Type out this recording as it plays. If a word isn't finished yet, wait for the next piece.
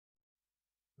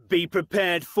Be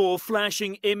prepared for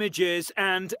flashing images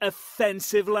and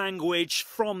offensive language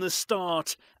from the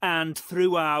start and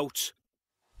throughout.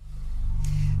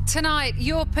 Tonight,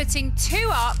 you're putting 2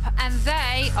 up and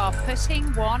they are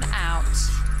putting 1 out.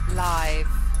 Live.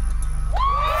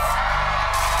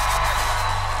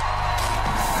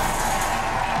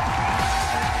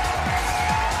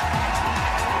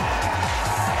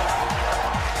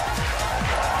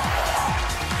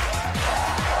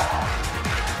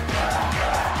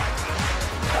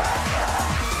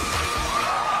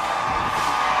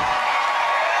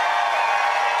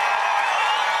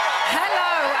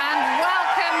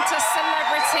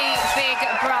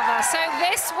 So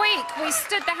this week, we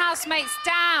stood the housemates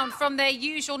down from their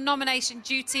usual nomination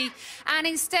duty and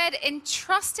instead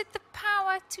entrusted the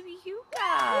power to you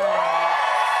guys.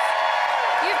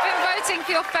 You've been voting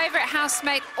for your favourite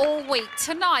housemate all week.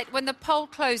 Tonight, when the poll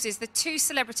closes, the 2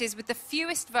 celebrities with the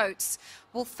fewest votes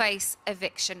will face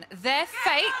eviction. Their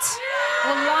fate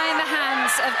will lie in the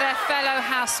hands of their fellow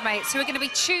housemates who are going to be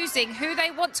choosing who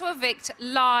they want to evict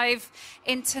live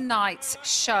in tonight's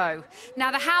show.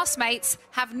 Now, the housemates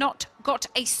have not got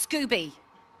a Scooby.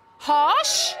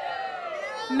 Harsh?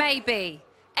 Maybe.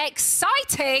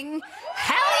 Exciting?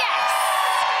 Hell yes!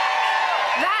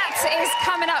 That is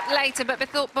coming up later, but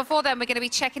before then, we're going to be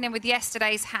checking in with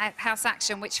yesterday's House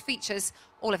Action, which features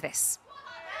all of this.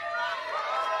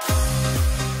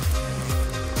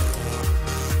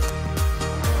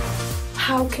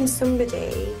 How can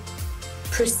somebody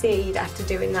proceed after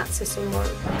doing that to someone?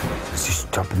 It's just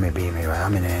stopping me being me where I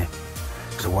am in here.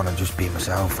 Because I want to just be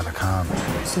myself and I can't.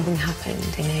 Something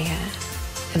happened in here,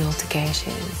 an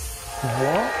altercation.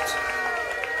 What?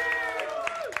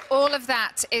 All of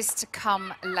that is to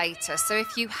come later. So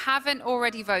if you haven't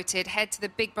already voted, head to the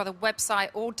Big Brother website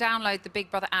or download the Big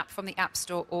Brother app from the App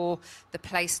Store or the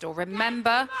Play Store.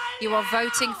 Remember, you are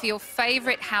voting for your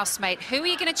favourite housemate. Who are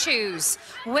you going to choose?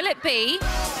 Will it be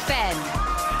Ben,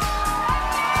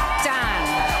 Dan,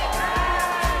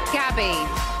 Gabby,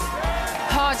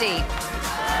 Hardy,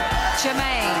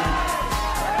 Jermaine,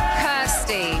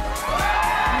 Kirsty,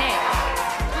 Nick,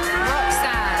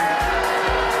 Roxanne,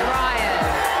 Ryan,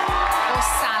 or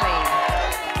Sally?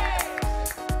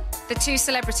 The 2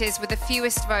 celebrities with the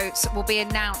fewest votes will be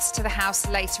announced to the House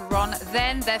later on.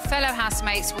 Then their fellow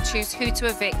housemates will choose who to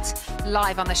evict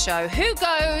live on the show. Who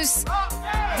goes?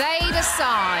 They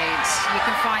decide. You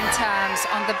can find terms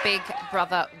on the Big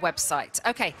Brother website.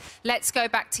 OK, let's go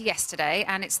back to yesterday,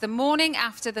 and it's the morning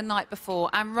after the night before,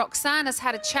 and Roxanne has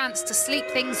had a chance to sleep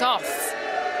things off.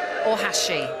 Or has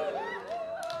she?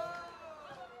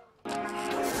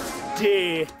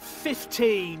 Dear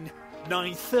 15,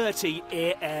 9:30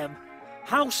 a.m.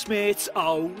 Housemates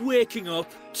are waking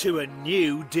up to a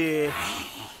new day.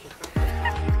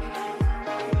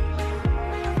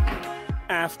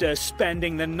 After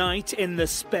spending the night in the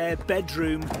spare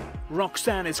bedroom,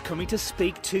 Roxanne is coming to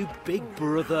speak to Big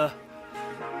Brother.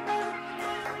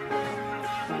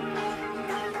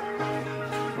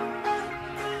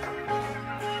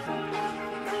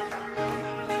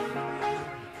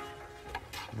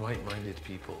 Right-minded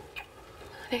people.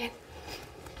 Hi.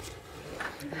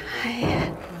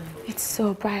 It's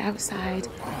so bright outside.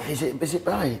 Is it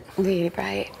bright? Really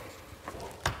bright.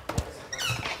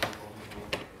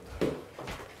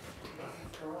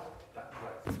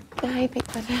 Hi, Big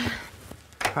Brother.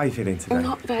 How are you feeling today? I'm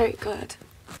not very good.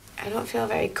 I don't feel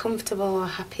very comfortable or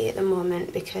happy at the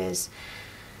moment because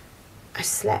I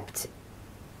slept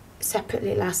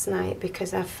separately last night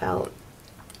because I felt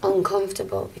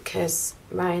uncomfortable because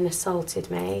Ryan assaulted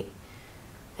me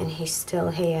and he's still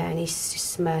here and he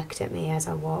just smirked at me as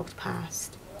I walked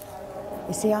past.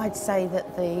 You see, I'd say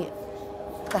that the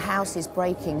house is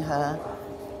breaking her.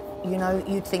 You know,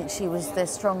 you'd think she was the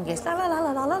strongest, la la la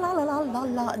la la la la la la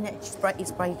la, and it's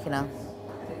breaking her.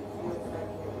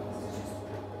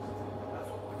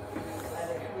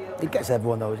 It gets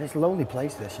everyone though. It's a lonely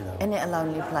place, this, you know. Isn't it a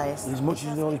lonely place? As much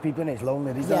as all these people in it, it's lonely,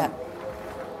 isn't Yeah.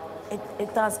 it?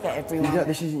 It does get everyone.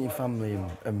 This isn't your family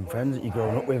and friends that you're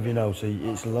growing up with, you know, so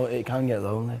it can get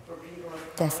lonely.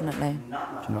 Definitely. Do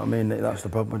you know what I mean? That's the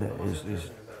problem with it.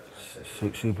 It's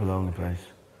a super lonely place.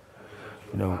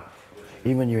 You know,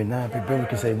 even when you're in there, Big Brother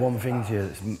can say one thing to you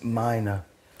that's minor.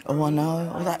 Oh, I know.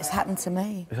 Well, that's happened to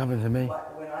me. It's happened to me.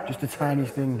 Just the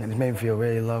tiniest thing, and it's made me feel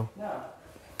really low.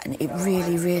 And it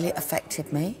really, really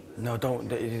affected me. No, don't.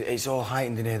 It's all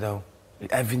heightened in here, though.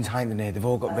 Everything's heightened in here. They've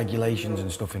all got regulations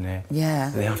and stuff in here.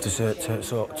 Yeah. They have to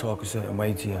talk a certain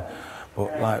way to you.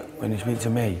 But, like, when you speak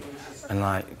to me, and,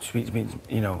 like, speak to me,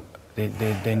 you know,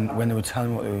 when they were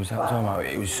telling me what they were talking about,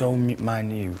 it was so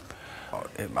minute,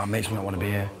 it makes me not want to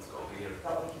be here.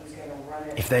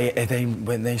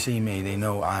 when they see me, they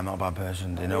know I'm not a bad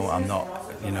person. They know I'm not,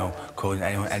 you know, causing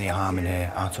anyone any harm in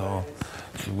here at all.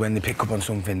 So when they pick up on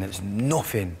something that's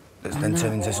nothing, that's then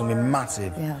turned into something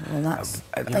massive. Yeah, well, that's...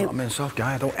 I'm a soft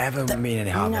guy. I don't ever mean any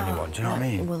harm to anyone. Do you know what I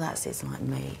mean? Well, it's like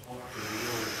me.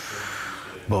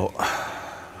 But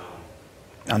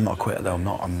I'm not a quitter, though. I'm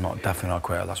not definitely not a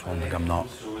quitter. That's one thing I'm not.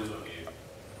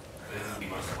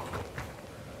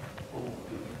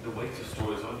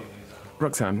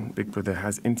 Roxanne, Big Brother,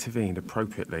 has intervened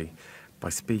appropriately by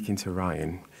speaking to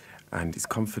Ryan and is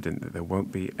confident that there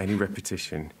won't be any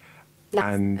repetition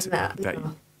and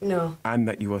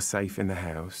that you are safe in the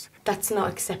house. That's not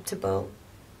acceptable.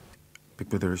 Big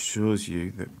Brother assures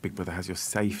you that Big Brother has your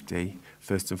safety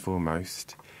first and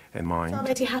foremost in mind. It's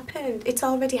already happened. It's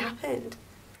already happened.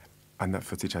 And that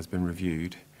footage has been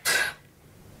reviewed.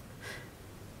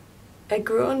 A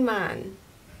grown man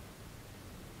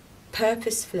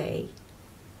purposefully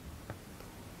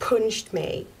punched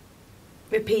me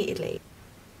repeatedly.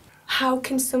 How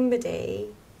can somebody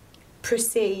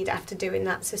proceed after doing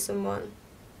that to someone?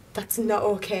 That's not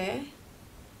okay.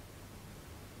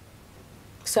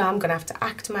 So I'm gonna have to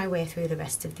act my way through the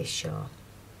rest of this show.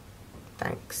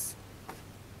 Thanks.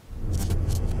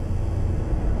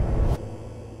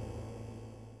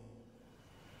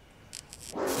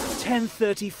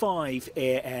 "10:35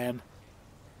 a.m.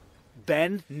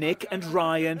 Ben, Nick and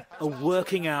Ryan are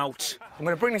working out. I'm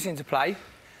going to bring this into play.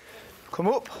 Come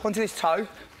up onto this toe,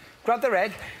 grab the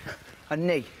head, and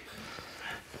knee.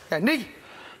 Yeah, knee.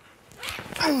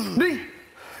 Knee.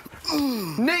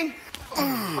 Knee.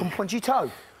 Come punch your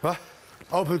toe. What?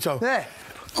 Open toe? There.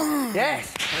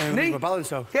 Yes. Knee. My balance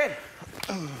toe. Again.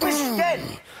 This again.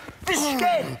 This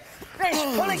again.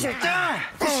 Let's polish it down.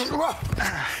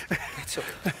 It's up.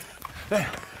 There.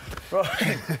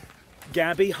 Right.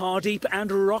 Gabby, Hardeep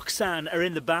and Roxanne are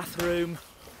in the bathroom.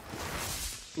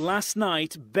 Last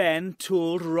night, Ben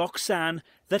told Roxanne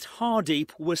that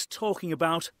Hardeep was talking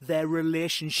about their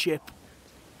relationship.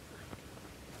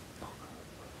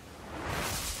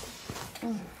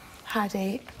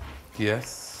 Hardeep.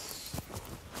 Yes?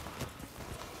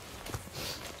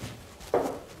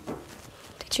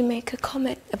 Did you make a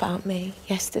comment about me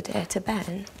yesterday to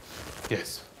Ben?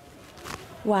 Yes.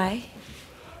 Why?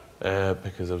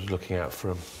 Because I was looking out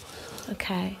for him.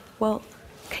 Okay. Well,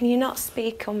 can you not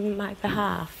speak on my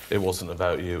behalf? It wasn't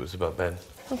about you, it was about Ben.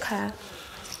 Okay.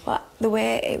 Well, the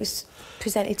way it was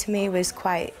presented to me was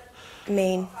quite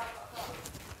mean.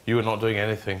 You were not doing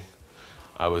anything.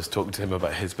 I was talking to him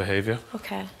about his behaviour.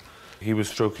 Okay. He was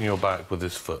stroking your back with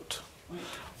his foot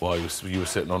while you were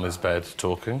sitting on his bed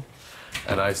talking.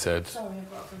 And I said,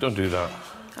 don't do that.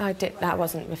 I did. That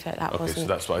wasn't referred. That Okay, wasn't. so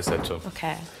that's what I said to him.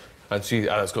 Okay. And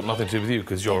that's got nothing to do with you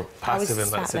because you're passive in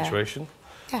that situation.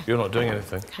 Yeah. You're not doing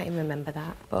anything. Can't even remember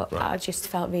that. But Right. I just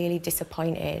felt really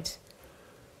disappointed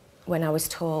when I was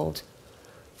told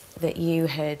that you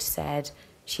had said,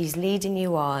 she's leading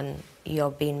you on,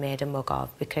 you're being made a mug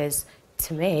of. Because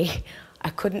to me, I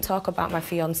couldn't talk about my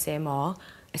fiancé more,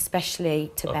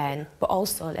 especially to Ben, but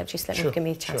also let me give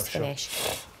me a chance to finish.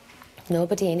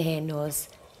 Nobody in here knows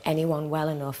anyone well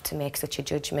enough to make such a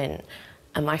judgment.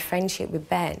 And my friendship with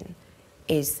Ben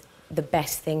is the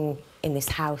best thing in this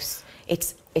house.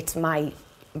 It's my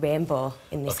rainbow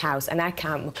in this house, and I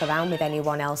can't muck around with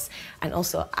anyone else. And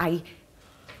also, I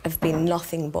have been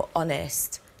nothing but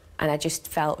honest, and I just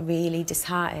felt really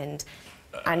disheartened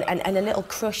and a little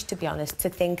crushed, to be honest, to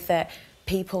think that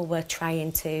people were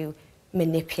trying to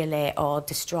manipulate or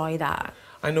destroy that.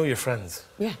 I know you're friends.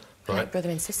 Yeah, right? like brother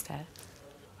and sister.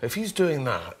 If he's doing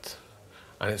that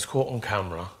and it's caught on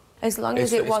camera, As long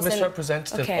as it wasn't... It's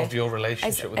misrepresentative of your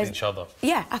relationship with each other.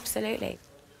 Yeah, absolutely.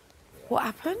 What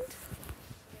happened?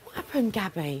 What happened,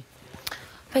 Gabby?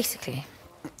 Basically,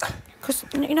 Because,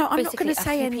 you know, I'm not going to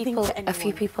say anything to anyone. A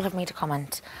few people have made a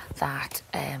comment that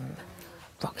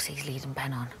Roxy's leading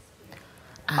Ben on.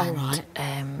 And, All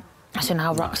right. So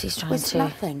now Roxy's trying With to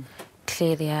nothing.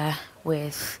 clear the air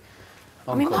with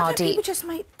I mean, why don't Hardeep. people just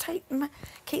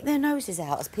keep their noses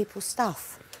out as people's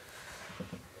stuff?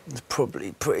 It's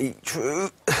probably pretty true.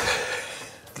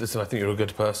 Listen, I think you're a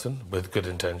good person with good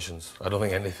intentions. I don't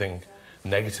think anything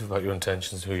negative about your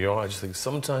intentions, who you are. I just think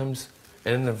sometimes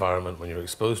in an environment when you're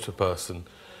exposed to a person,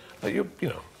 like you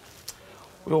know,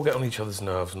 we all get on each other's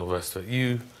nerves and all the rest of it.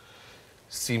 You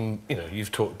seem, you know,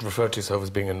 you've referred to yourself as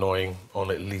being annoying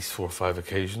on at least 4 or 5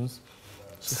 occasions.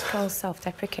 It's all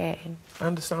self-deprecating. I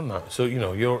understand that. So, you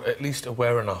know, you're at least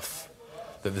aware enough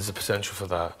that there's a potential for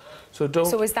that. So don't...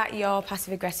 So is that your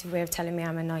passive-aggressive way of telling me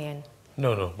I'm annoying?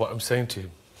 No, no. What I'm saying to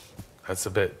you, that's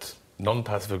a bit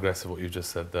non-passive-aggressive, what you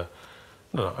just said there.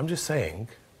 No, I'm just saying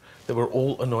that we're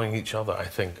all annoying each other, I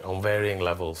think, on varying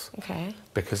levels. Okay.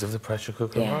 Because of the pressure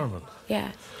cooker environment.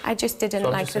 Yeah. I just didn't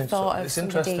like the thought of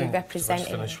somebody representing...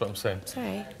 Just finish what I'm saying.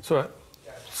 Sorry. It's all right.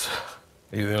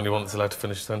 Are you the only one that's allowed to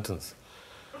finish a sentence?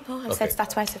 Oh,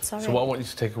 that's why I said sorry. So what I want you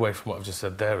to take away from what I've just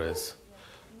said there is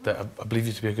that I believe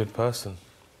you to be a good person.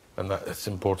 And that it's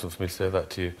important for me to say that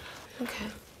to you. Okay.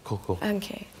 Cool, cool.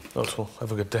 Okay. Not at all.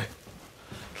 Have a good day.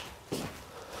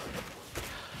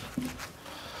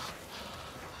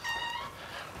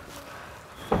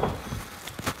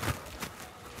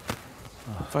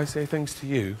 If I say things to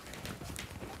you,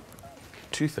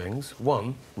 two things.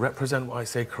 One, represent what I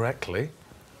say correctly.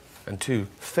 And two,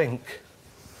 think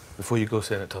before you go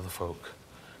saying it to other folk.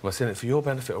 Am I saying it for your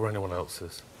benefit or anyone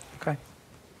else's? Okay.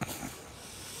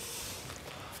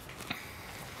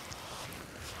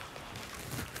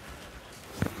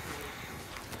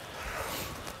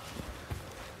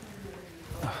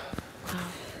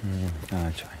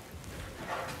 I'll try.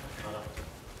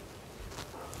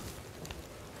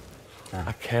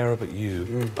 I care about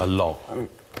you a lot,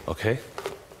 OK? I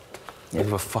don't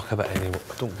give a fuck about anyone.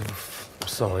 I don't give a... I'm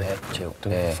sorry. Chill.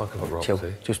 Don't give a fuck about Roxy.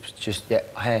 Chill. Just, yeah,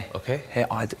 hey. OK? Hey.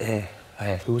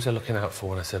 Who was I looking out for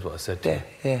when I said what I said to you?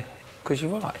 Yeah. Because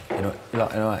you're right. You know,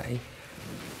 like, in a way.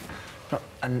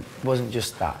 And it wasn't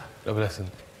just that. No, but listen.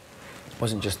 It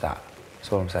wasn't just that.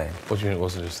 That's all I'm saying. What do you mean it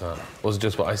wasn't just that? Was it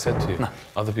just what I said to you? No.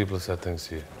 Other people have said things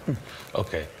to you.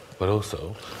 OK, but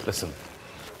also, listen,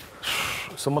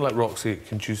 someone like Roxy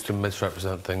can choose to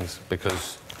misrepresent things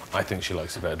because I think she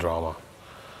likes a bit of drama.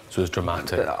 So it's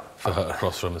dramatic for her to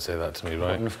cross from and say that to me,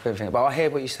 right? But I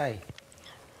hear what you say.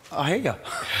 I hear you.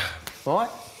 All right?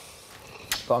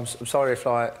 But I'm sorry if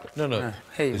I... No.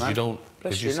 Hey, because you don't...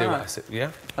 Because you say what I said,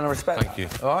 yeah? And I respect Thank you.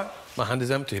 All right? My hand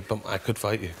is empty, but I could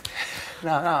fight you.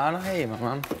 No, I hear you, my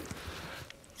man.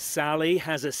 Sally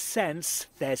has a sense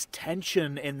there's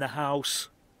tension in the house.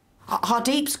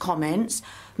 Hardeep's comments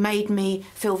made me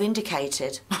feel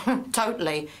vindicated,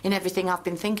 totally, in everything I've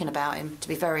been thinking about him, to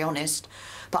be very honest.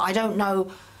 But I don't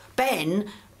know... Ben,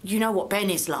 you know what Ben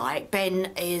is like.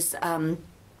 Ben is...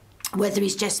 whether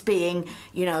he's just being,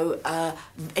 you know,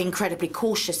 incredibly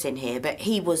cautious in here, but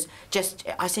he was just...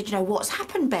 I said, you know, what's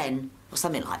happened, Ben? Or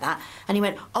something like that. And he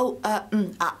went,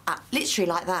 literally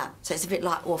like that. So it's a bit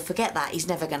like, well, forget that. He's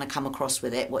never going to come across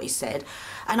with it, what he said.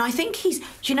 And I think he's,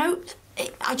 you know,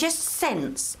 I just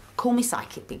sense, call me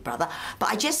psychic, big brother, but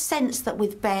I just sense that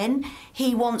with Ben,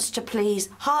 he wants to please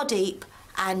Hardeep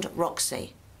and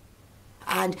Roxy.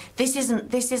 And this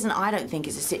isn't, I don't think,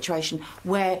 is a situation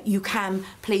where you can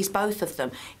please both of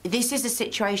them. This is a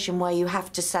situation where you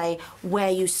have to say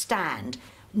where you stand,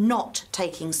 not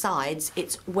taking sides.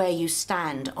 It's where you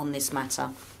stand on this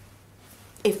matter,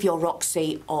 if you're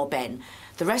Roxy or Ben.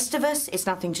 The rest of us, it's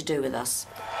nothing to do with us.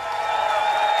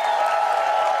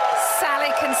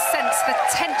 Sally can sense the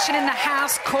tension in the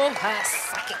house. Call her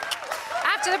psychic.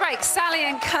 After the break, Sally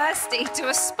and Kirsty do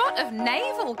a spot of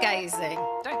navel gazing.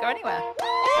 Don't go anywhere.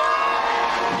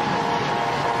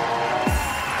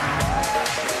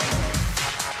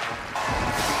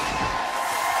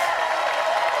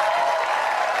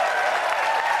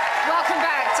 Welcome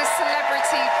back to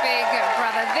Celebrity Big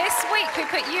Brother. This week we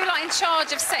put you lot in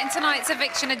charge of setting tonight's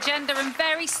eviction agenda, and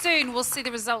very soon we'll see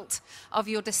the result of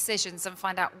your decisions and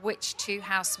find out which two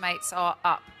housemates are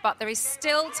up. But there is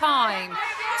still time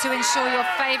to ensure your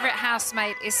favourite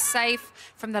housemate is safe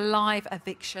from the live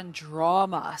eviction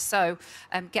drama. So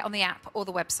get on the app or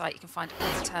the website. You can find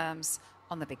all the terms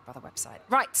on the Big Brother website.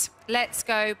 Right, let's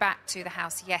go back to the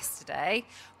house yesterday,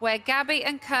 where Gabby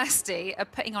and Kirsty are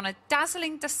putting on a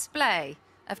dazzling display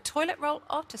of toilet roll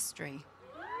artistry.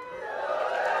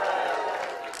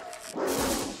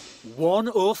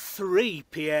 1:03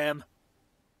 p.m.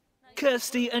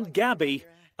 Kirsty and Gabby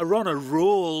are on a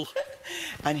roll.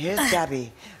 And here's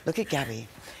Gabby. Look at Gabby.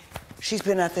 She's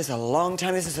been at this a long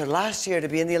time. This is her last year to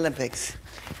be in the Olympics,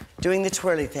 doing the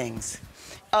twirly things.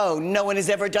 Oh, no one has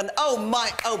ever done... Oh,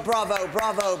 bravo,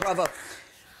 bravo, bravo.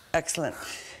 Excellent.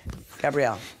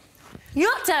 Gabrielle.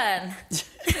 Your turn.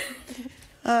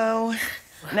 Oh,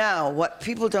 now, what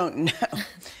people don't know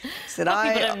is that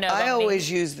I always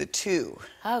use the two.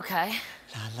 Okay.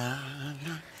 La, la,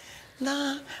 la,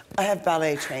 la. I have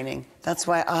ballet training. That's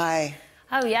why I...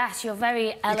 Oh, yes, you're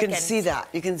very elegant. You can see that.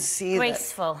 You can see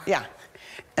graceful. That. Yeah.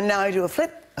 And now I do a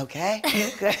flip. Okay.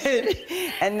 Good.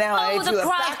 And now I do a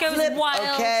back flip.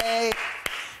 Okay.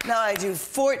 Now I do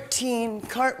 14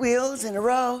 cartwheels in a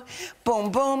row.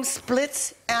 Boom, boom,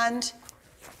 splits, and...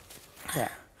 Yeah.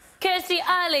 Kirsty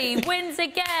Ali wins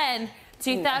again.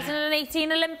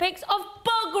 2018 Olympics of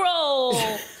bug roll.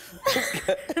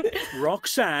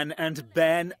 Roxanne and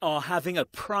Ben are having a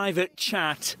private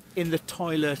chat in the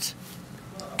toilet.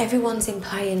 Everyone's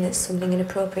implying there's something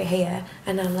inappropriate here,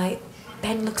 and I'm like,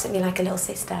 Ben looks at me like a little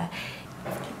sister.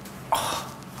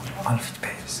 Oh, I love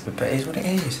it, but it is what it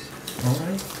is, all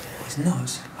right? It's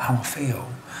nuts how I feel.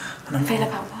 And I'm Feel like,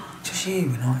 about what? just you,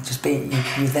 and I just being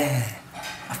you there.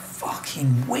 I'm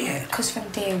fucking weird. Because from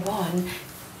day one,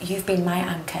 you've been my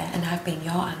anchor and I've been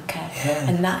your anchor. Yeah.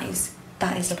 And that is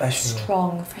Special. a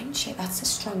strong friendship. That's a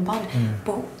strong bond.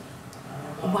 But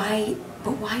why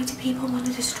do people want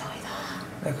to destroy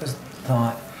that? Because,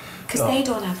 like... Because they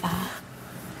don't have that.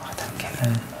 I don't get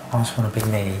it. I just want to be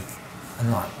me.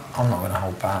 And, like, I'm not going to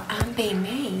hold back. I'm being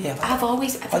me. Yeah, I've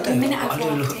always... I do look at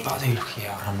you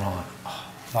and I'm like, oh,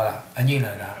 like that. And you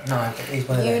know that. No, it is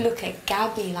what it is. You look at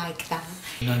Gabby like that.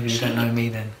 No, you don't know me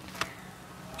then.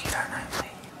 You don't know me.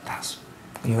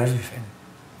 You're everything.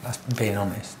 That's being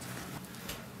honest.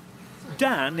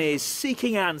 Dan is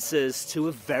seeking answers to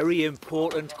a very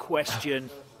important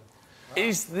question.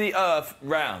 Is the Earth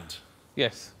round?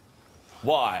 Yes.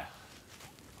 Why?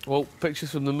 Well,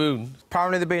 pictures from the moon.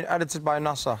 Apparently they're being edited by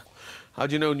NASA. How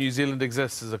do you know New Zealand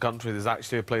exists as a country? There's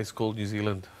actually a place called New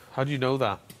Zealand. How do you know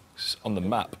that? It's on the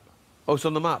map. Oh, it's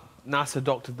on the map. NASA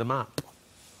doctored the map.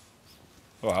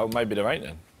 Well, maybe there ain't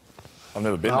then. I've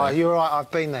never been there. Oh, you're right, I've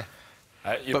been there.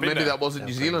 But maybe that wasn't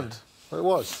New Zealand. Well, it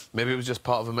was. Maybe it was just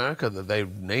part of America that they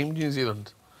named New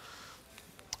Zealand.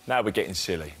 Now we're getting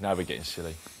silly.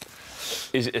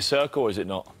 Is it a circle or is it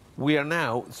not? We are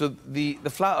now... So the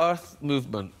Flat Earth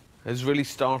movement has really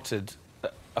started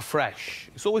afresh.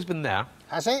 It's always been there.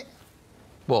 Has it?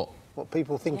 What? What,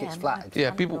 people think it's flat?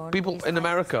 Yeah, people in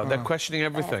America, they're questioning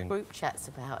everything. Group chats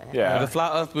about it. Yeah. The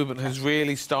Flat Earth movement has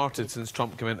really started since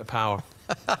Trump came into power.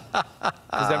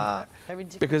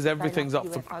 Because everything's up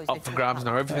for grabs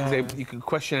now. Everything's you can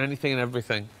question anything and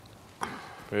everything.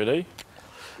 Really?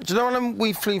 Do you know when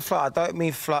we flee flat, I don't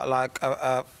mean flat like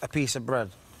a piece of bread.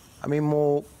 I mean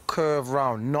more curved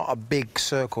round, not a big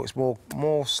circle. It's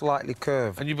more slightly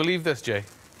curved. And you believe this, Jay?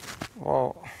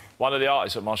 Well... One of the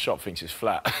artists at my shop thinks it's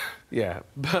flat. Yeah,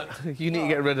 but you need to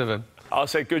get rid of him. I'll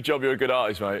say, good job, you're a good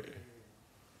artist, mate.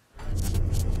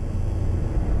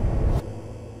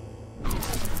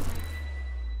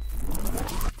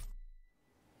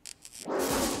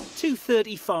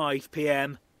 (2:35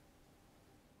 p.m).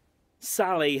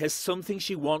 Sally has something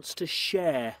she wants to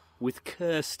share with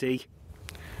Kirsty.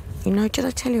 You know, did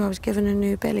I tell you I was given a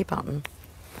new belly button?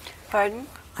 Pardon?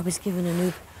 I was given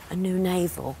a new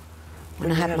navel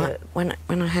when I had my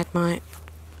when I had my.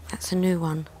 That's a new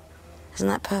one. Isn't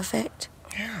that perfect?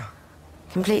 Yeah.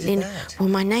 Completely. What is that? Well,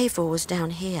 my navel was down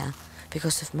here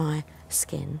because of my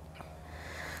skin.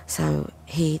 So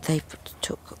they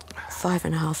took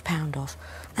 £5.5 off,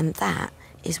 and that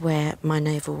is where my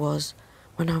navel was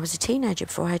when I was a teenager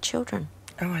before I had children.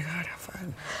 Oh my God, how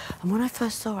fun! And when I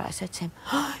first saw it, I said to him,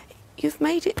 "Oh, you've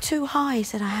made it too high." He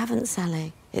said, "I haven't,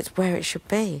 Sally. It's where it should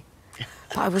be."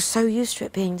 But I was so used to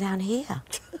it being down here.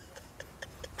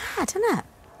 Mad, isn't it?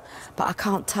 But I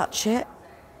can't touch it.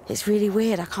 It's really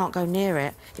weird. I can't go near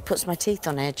it. It puts my teeth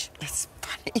on edge. That's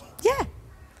funny. Yeah.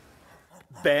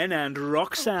 Ben and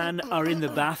Roxanne are in the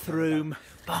bathroom.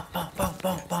 Bum, bum, bum,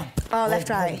 bum, bum. Oh, left,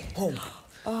 right. Boom, boom.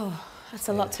 Oh, that's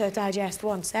a lot to digest.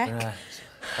 One sec.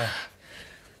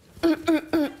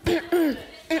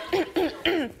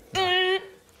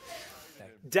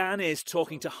 Dan is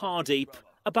talking to Hardeep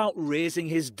about raising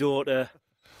his daughter.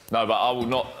 No, but I will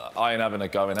not... I ain't having her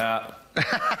going out.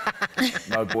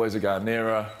 No boys are going near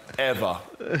her, ever.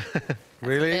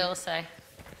 Really? They all say.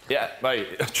 Yeah,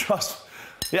 mate, trust...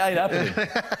 It ain't happening.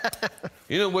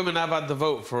 You know women have had the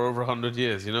vote for over 100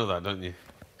 years. You know that, don't you?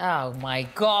 Oh, my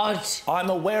God. I'm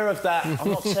aware of that. I'm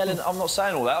not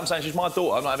saying all that. I'm saying she's my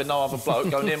daughter. I'm not having no other bloke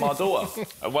go near my daughter.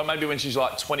 And well, maybe when she's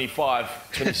like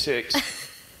 25, 26.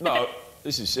 No,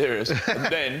 this is serious. And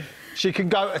then... She can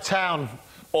go to town.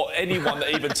 Or anyone that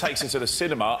even takes her to the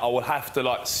cinema, I will have to,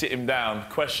 like, sit him down,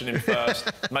 question him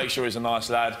first, make sure he's a nice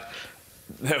lad.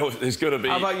 There's got to be...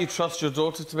 How about you trust your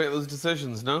daughter to make those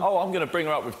decisions, no? Oh, I'm going to bring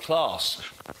her up with class.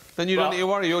 Then you don't need to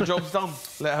worry. Your job's done.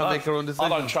 Let her make her own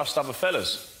decisions. I don't trust other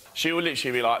fellas. She will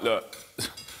literally be like, look,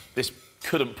 this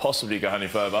couldn't possibly go any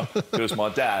further because my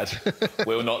dad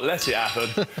will not let it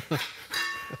happen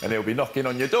and he'll be knocking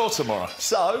on your door tomorrow.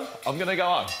 So, I'm going to go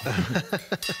home.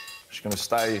 She's going to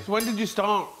stay... So when did you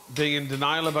start being in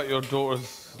denial about your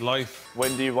daughter's life?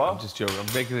 When do you what? I'm just joking.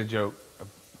 I'm making a joke.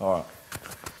 All right.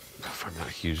 I find that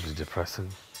hugely depressing.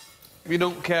 You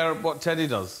don't care what Teddy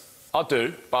does? I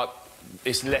do, but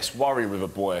it's less worry with a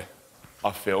boy,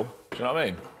 I feel. Do you know what I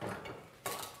mean?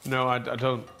 No, I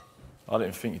don't. I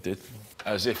didn't think you did.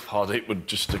 as if Hardeep would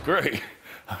just agree.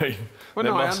 I mean, well,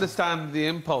 no, I understand the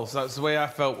impulse. That's the way I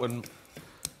felt when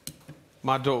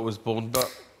my daughter was born, but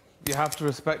you have to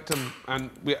respect them. And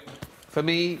for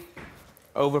me,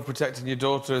 overprotecting your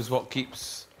daughter is what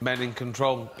keeps men in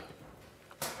control.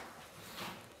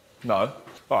 No.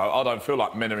 I don't feel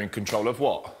like men are in control of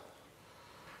what?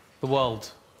 The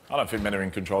world. I don't think men are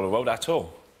in control of the world at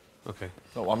all. OK.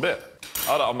 Not one bit.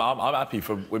 I'm happy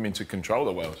for women to control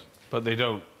the world. But they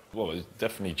don't. Well, it's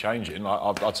definitely changing.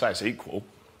 I'd say it's equal.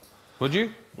 Would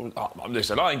you?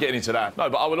 Listen, I ain't getting into that. No,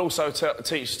 but I would also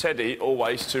teach Teddy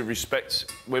always to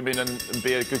respect women and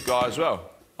be a good guy as well.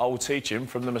 I will teach him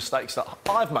from the mistakes that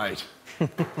I've made.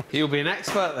 He'll be an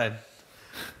expert then.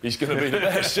 He's going to be the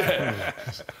best, yeah.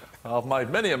 I've made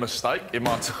many a mistake in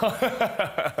my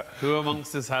time. Who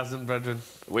amongst us hasn't, brethren?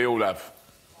 We all have.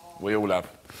 We all have.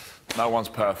 No one's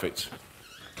perfect.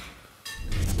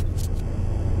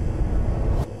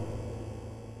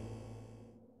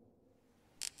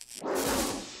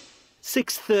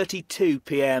 (6:32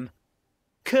 p.m).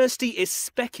 Kirsty is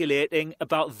speculating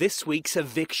about this week's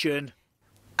eviction.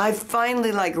 I've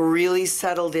finally, like, really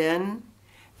settled in,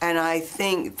 and I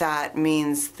think that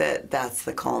means that that's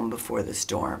the calm before the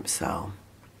storm, so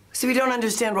we don't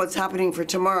understand what's happening for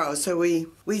tomorrow, so we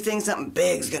think something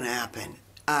big's gonna happen.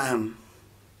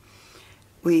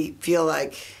 We feel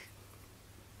like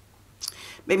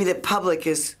maybe the public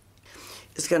is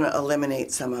gonna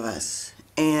eliminate some of us,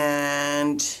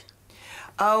 and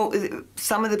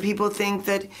some of the people think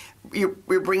that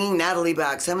we're bringing Natalie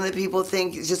back. Some of the people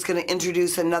think it's just going to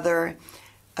introduce another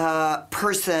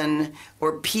person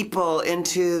or people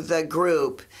into the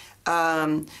group.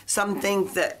 Some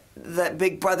think that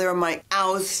Big Brother might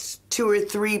oust 2 or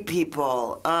 3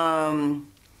 people. I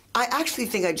actually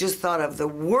think I just thought of the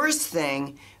worst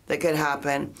thing that could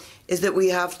happen is that we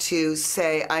have to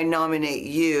say, I nominate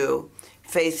you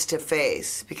face to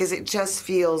face, because it just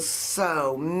feels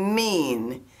so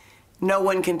mean. No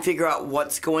one can figure out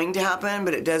what's going to happen,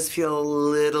 but it does feel a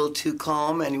little too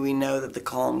calm, and we know that the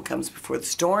calm comes before the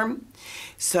storm.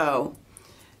 So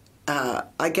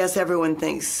I guess everyone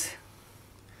thinks,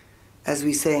 as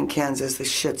we say in Kansas, the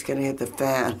shit's gonna hit the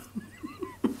fan.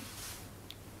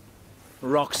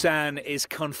 Roxanne is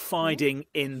confiding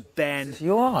in Ben.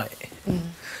 You all right?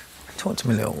 Talk to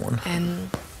me, little one.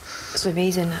 So the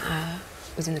reason I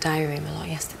was in the diary room a lot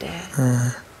yesterday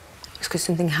was because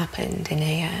something happened in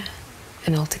here,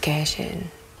 an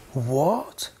altercation.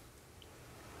 What?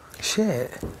 Shit.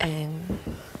 I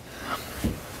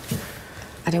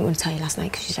didn't want to tell you last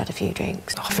night because you'd had a few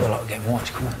drinks. I feel like we're getting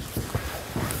watched, come on.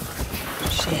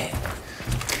 Shit.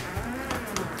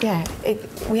 Yeah,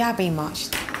 we are being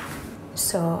watched.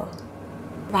 So,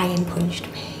 Ryan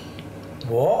punched me.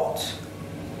 What?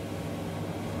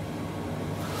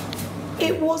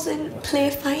 It wasn't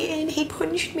play fighting. He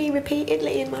punched me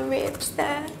repeatedly in my ribs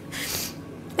there.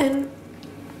 And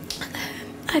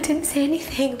I didn't say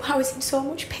anything, but I was in so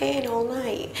much pain all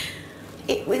night.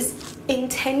 It was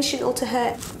intentional to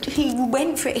hurt. He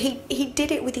went for it. He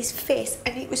did it with his fist,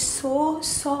 and it was so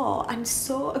sore and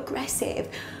so aggressive.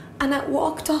 And I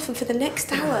walked off, and for the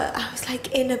next hour, I was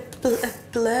like in a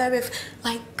blur of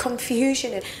like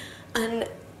confusion and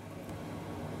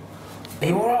Are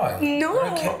you alright? No,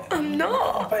 okay? I'm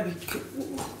not. Oh, baby.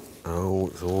 Oh,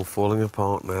 it's all falling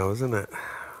apart now, isn't it?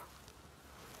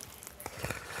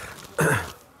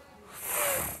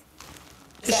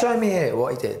 Just show me here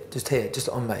what he did. Just here, just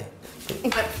on me.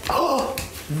 Oh!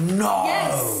 No!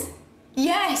 Yes!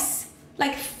 Yes!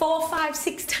 Like 4, 5,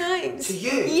 6 times. To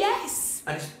you? Yes!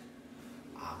 And it's...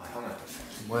 Oh, my God.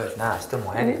 Some words now. It's done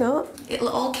my head. It'll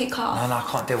all kick off. No, I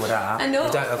can't deal with that. I know.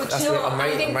 You don't, but that's you know,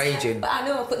 I'm raging. But I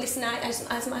know, but listen,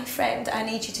 as my friend, I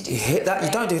need you to do You hit that? You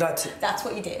don't do that to... That's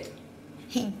what you did.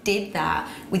 He did that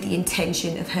with the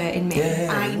intention of hurting me.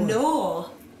 Yeah, I know.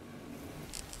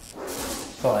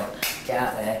 Right, get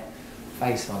out there.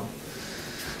 Face on.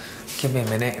 Give me a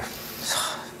minute.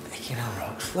 You know,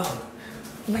 Rox, look.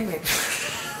 Maybe...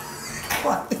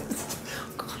 What?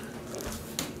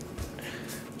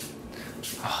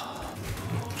 Oh.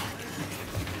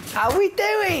 How are we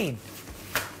doing?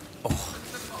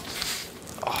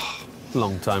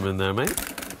 Long time in there, mate.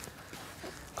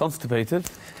 Constipated?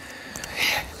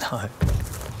 No.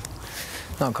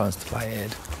 Not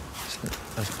constipated. Just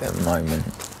a bit of a moment.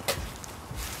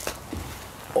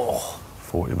 Oh.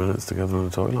 40 minutes together in the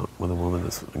toilet with a woman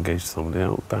that's engaged to somebody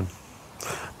else. Ben,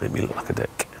 make me look like a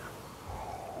dick.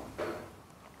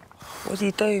 What do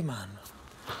you do, man?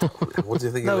 What do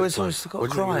you think No, it it's looks just like? got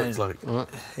What do you think crying. it looks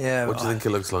like? Yeah. What do you think it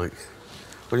looks like?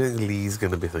 What do you think Lee's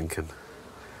going to be thinking?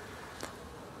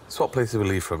 Swap places with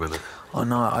Lee for a minute. Oh,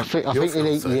 no, I think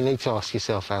you need to ask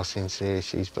yourself how sincere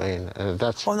she's been.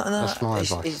 That's my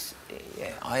advice.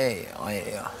 Yeah, I hear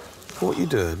you. What are you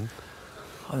doing?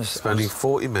 Spending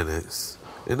 40 minutes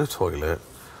in a toilet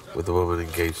with a woman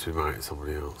engaged to be married to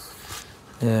somebody else.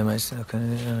 Yeah, mate, it's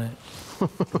looking, isn't it?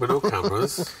 With no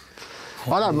cameras.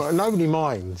 I don't. Nobody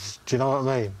minds. Do you know what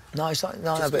I mean? No, it's not.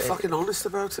 No, just but be fucking honest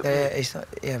about it. Yeah, Mate. it's not.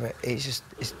 Yeah, but it's just.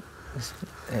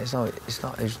 It's not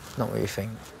what you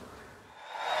think.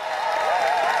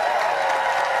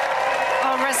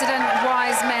 Our resident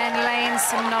wise man laying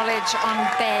some knowledge on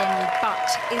Ben, but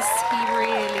is he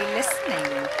really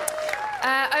listening?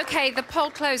 OK, the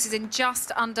poll closes in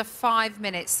just under 5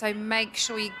 minutes, so make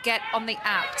sure you get on the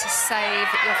app to save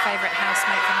your favourite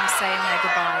housemate from us saying their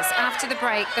goodbyes. After the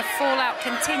break, the fallout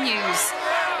continues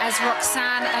as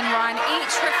Roxanne and Ryan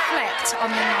each reflect on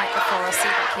the night before. I'll see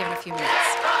you back here in a few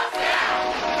minutes.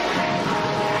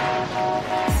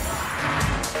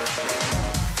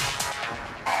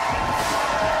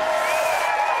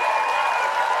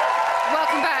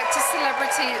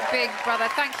 Celebrity Big Brother.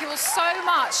 Thank you all so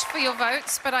much for your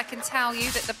votes, but I can tell you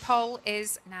that the poll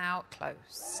is now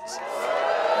closed.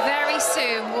 Very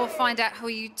soon, we'll find out who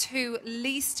your 2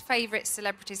 least favourite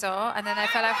celebrities are, and then their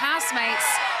fellow housemates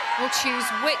will choose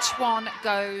which one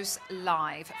goes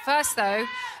live. First, though,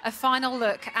 a final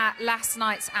look at last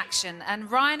night's action,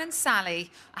 and Ryan and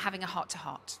Sally are having a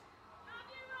hot-to-hot.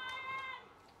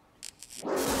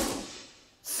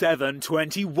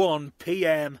 7:21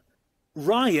 p.m.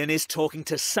 Ryan is talking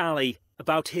to Sally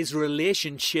about his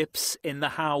relationships in the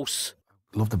house.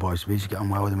 Love the boys. We used to get on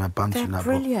well with them. I banter and that.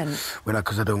 Brilliant.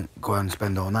 Because I don't go out and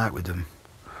spend all night with them.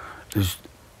 There's,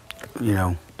 you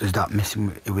know, there's that missing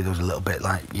with us a little bit.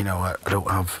 Like, you know, I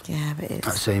don't have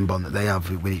that same bond that they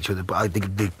have with each other. But I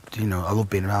think, you know, I love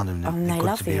being around them. They good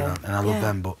love to be you. around, and I love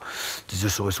them. But there's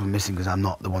just always something missing because I'm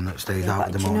not the one that stays out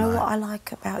with them all night. Do you know what I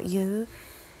like about you?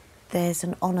 There's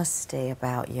an honesty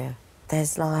about you.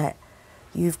 There's like,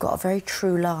 you've got a very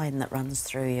true line that runs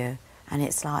through you, and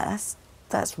it's like,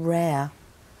 that's rare.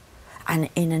 And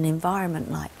in an environment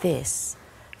like this,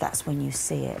 that's when you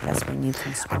see it, that's when you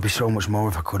can spot I'd be so much more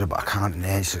if I could, but I can't in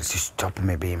here, so it's just stopping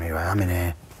me being who I am in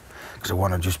here. Because I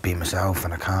want to just be myself,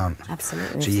 and I can't.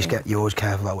 Absolutely. So you're always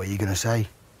careful about what you're going to say.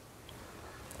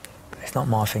 It's not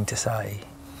my thing to say,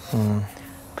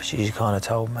 but she kind of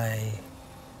told me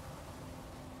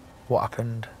what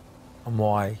happened and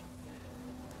why.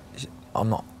 I don't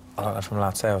know if I'm allowed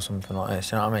to say or something like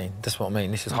this, you know what I mean? That's what I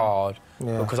mean, this is hard.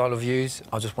 Yeah. Because I love yous,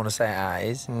 I just want to say it how it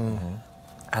is. And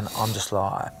I'm just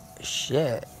like,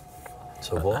 shit.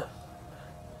 So what?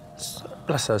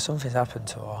 Bless her, something's happened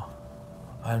to her.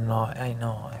 I'm like, it ain't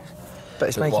nice. But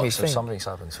it's making me think. Something's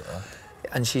happened to her?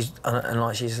 And she's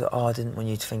like, oh, I didn't want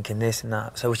you to thinking this and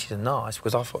that. So which is nice,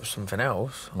 because I thought it was something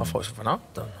else. I thought it was something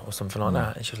I'd done or something like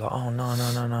that. And she was like, oh,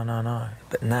 no.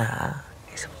 But now,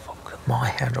 it's fucked my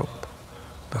head up.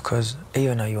 Because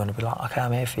even though you want to be like, OK,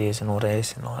 I'm here for you and all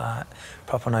this and all that,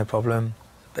 proper no problem.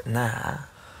 But now,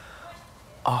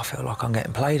 I feel like I'm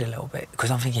getting played a little bit.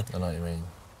 Because I'm thinking... I know what you mean.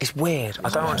 It's weird. I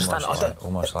don't understand.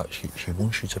 Almost like she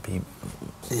wants you to be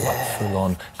like full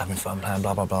on, having fun, playing,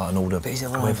 blah, blah, blah, and all the... But is it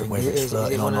one whether it's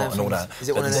flirting or not and all that. Is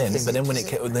it one of those things? But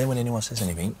then when anyone says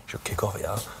anything, she'll kick off at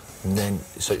you. And then,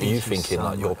 so you thinking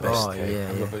like you're best. Oh, yeah.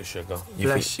 A bit sugar.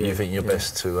 You think you're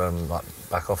best to like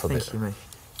back off a bit. Thank you, mate.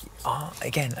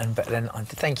 Again, but then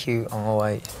thank you on my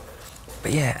way.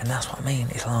 But yeah, and that's what I mean.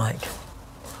 It's like.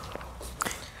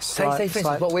 Say for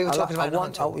instance, what we were talking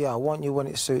about. I want you when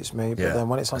it suits me, but then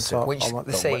when it's on top, I want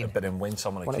the scene. But then when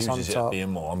someone accuses you of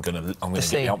being more, I'm gonna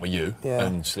get out with you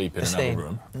and sleep in another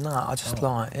room. No, I just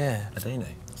like a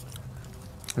dini.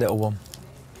 Little one.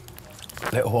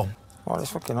 Well,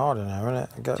 it's fucking hard in there, isn't it?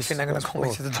 Do you think they're going to call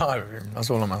me to the diary room? That's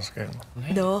all I'm asking.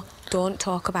 No, don't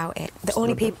talk about it. The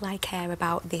only people I care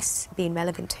about this being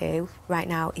relevant to right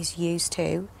now is yous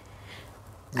two.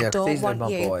 Yeah, because these are my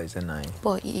you, boys, aren't they?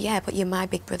 But yeah, but you're my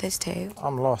big brothers too.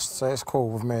 I'm lost, so it's cool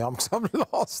with me. I'm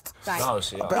lost. Right. No,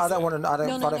 see, but I don't want to. I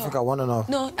don't think I want to know.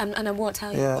 No, and I won't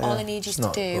tell you. All I need you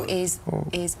to do is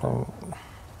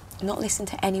not listen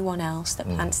to anyone else that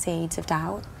plants seeds of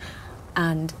doubt,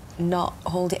 and not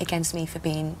hold it against me for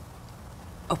being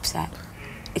upset.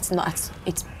 It's not.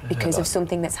 It's because of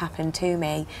something that's happened to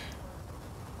me.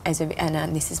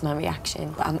 And this is my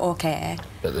reaction, but I'm okay.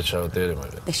 But the show are dealing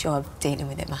with it. The show are dealing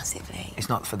with it massively. It's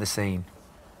not for the scene.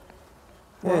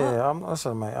 Yeah,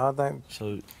 listen, mate. I don't.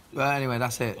 So. Well, anyway,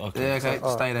 that's it. Okay. Yeah, okay.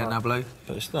 Stay there now, Blue.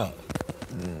 But it's not.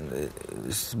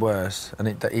 It's worse,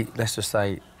 and let's just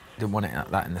say didn't want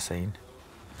it that in the scene.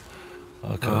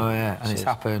 Okay. Oh, yeah, and it's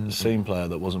happened. Scene player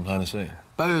that wasn't playing a scene.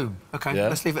 Boom. OK, Yeah?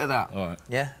 let's leave it at that. All right.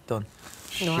 Yeah, done.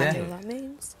 No Yeah. idea what that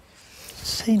means.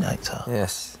 Scene actor?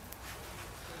 Yes.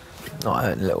 Not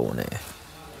hurting little one here.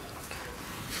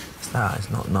 That is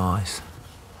not nice.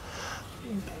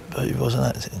 But he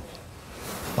wasn't acting.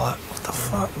 Like, what the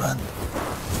fuck, man?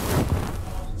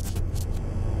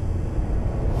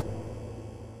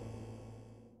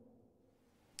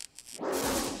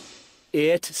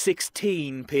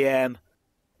 8:16 p.m.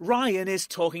 Ryan is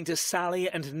talking to Sally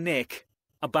and Nick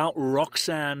about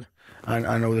Roxanne.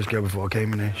 I know this girl before I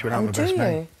came in here. She went out with my best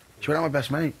mate. She went out with my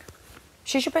best mate.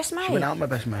 She's your best mate? She went out with my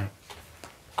best mate.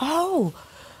 Oh.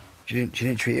 She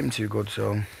didn't treat him too good,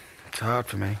 so it's hard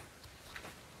for me.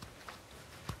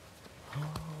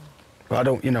 But I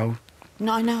don't, you know.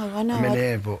 No, I know. I'm in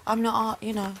here, but I'm not,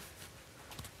 you know.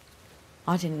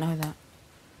 I didn't know that.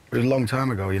 it was a long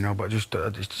time ago, you know. But it's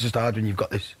just hard when you've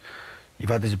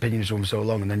had this opinion of someone so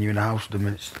long, and then you're in a house with them,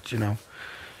 and it's, you know,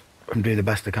 I'm doing the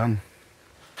best I can.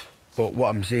 But what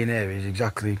I'm seeing here is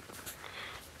exactly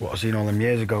what I seen all them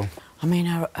years ago. I mean,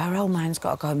 her old man's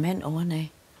got to go mental, hasn't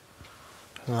he?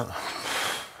 I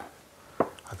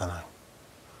don't know.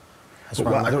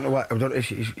 Why, I don't know why. I don't know if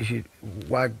she,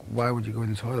 why would you go in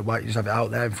the toilet? Why you just have it out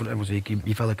there in front of everyone so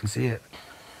you fella can see it?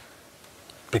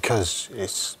 Because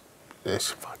it's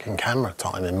fucking camera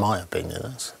time, in my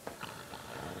opinion.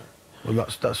 Well,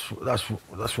 that's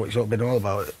what it's all been all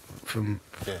about from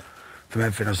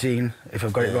everything I've seen. If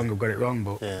I've got it wrong, I've got it wrong.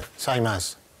 But yeah, same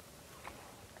as.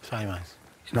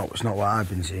 It's not what I've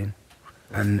been seeing,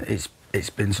 and it's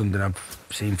been something I've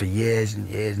seen for years and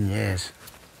years and years.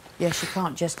 Yeah, she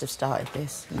can't just have started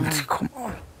this. No. Come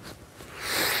on.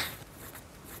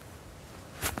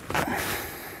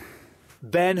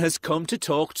 Ben has come to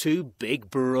talk to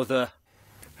Big Brother.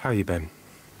 How are you, Ben?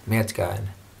 My head's going.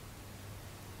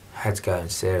 Head's going,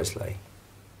 seriously.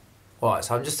 Right,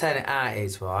 so I'm just telling it how it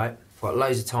is, right? I've got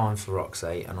loads of time for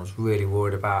Roxy, and I was really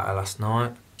worried about her last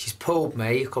night. She's pulled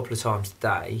me a couple of times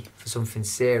today for something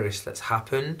serious that's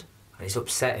happened, and it's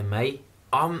upsetting me.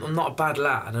 I'm not a bad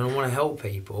lad, and I want to help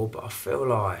people, but I feel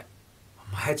like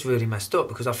my head's really messed up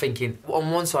because I'm thinking,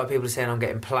 on one side, people are saying I'm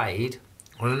getting played.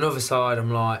 On another side, I'm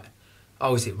like,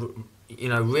 oh, is it, you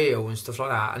know, real and stuff like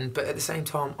that? But at the same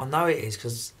time, I know it is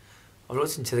because I've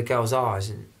looked into the girl's eyes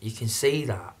and you can see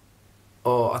that.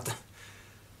 My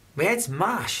head's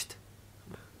mashed.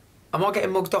 Am I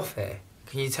getting mugged off here?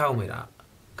 Can you tell me that?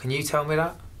 Can you tell me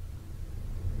that?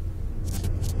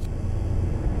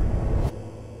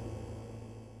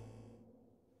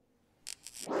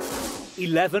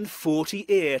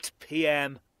 (11:48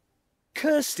 p.m.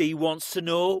 Kirsty wants to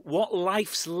know what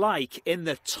life's like in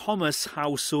the Thomas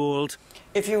household.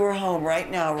 If you were home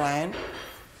right now, Ryan,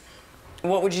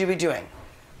 what would you be doing?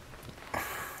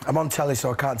 I'm on telly,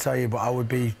 so I can't tell you, but I would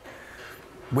be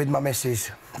with my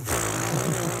missus.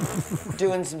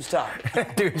 Doing some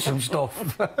stuff. Doing some stuff.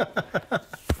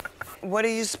 What do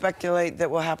you speculate that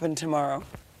will happen tomorrow?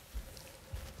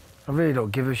 I really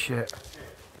don't give a shit.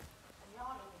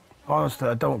 Honestly,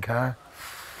 I don't care.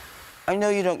 I know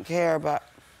you don't care, but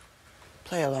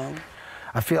play along.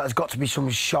 I feel like there's got to be some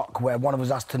shock where one of us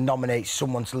has to nominate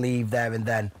someone to leave there and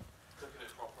then.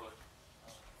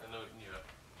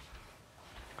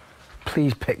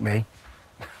 Please pick me.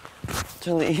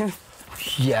 To leave?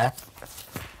 Yeah.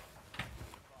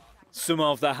 Some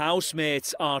of the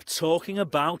housemates are talking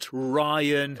about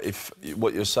Ryan. If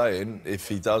what you're saying, if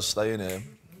he does stay in here,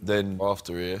 then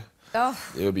after here,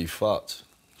 he'll be fucked.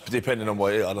 Depending on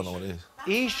what it is, I don't know what it is.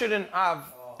 He shouldn't have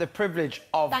the privilege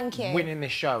of winning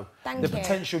this show. Thank the you.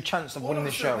 potential chance of winning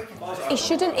this show. He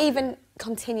shouldn't even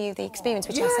continue the experience,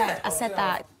 which I said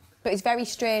that. But it's very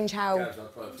strange how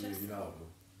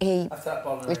he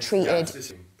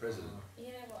retreated.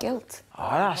 Guilt. Oh,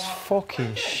 that's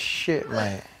fucking shit,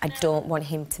 mate. I don't want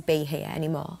him to be here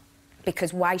anymore.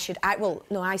 Because why should I? Well,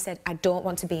 no, I said I don't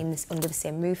want to be under the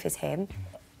same roof as him.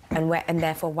 And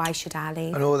therefore, why should I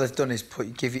leave? And all they've done is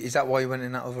give you... Is that why you went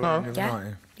in that other room the other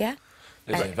night? Yeah.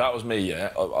 Listen, if that was me,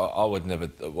 yeah, I would never...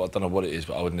 I don't know what it is,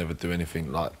 but I would never do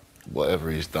anything like whatever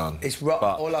he's done. It's wrong.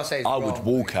 All I say is I wrong. would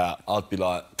walk out. I'd be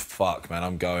like, fuck, man,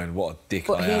 I'm going. What a dick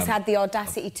But I am. he's had the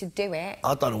audacity to do it.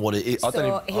 I don't know what it is. I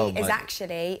don't even, So he is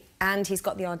actually... And he's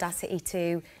got the audacity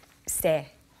to stay.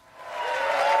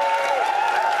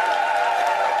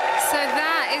 So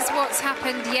that is what's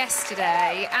happened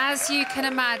yesterday. As you can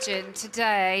imagine,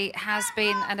 today has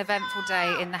been an eventful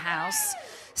day in the house.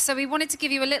 So we wanted to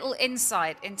give you a little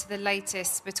insight into the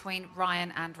latest between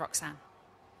Ryan and Roxanne.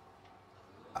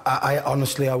 I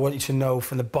honestly, I want you to know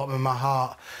from the bottom of my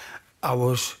heart, I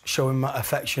was showing my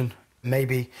affection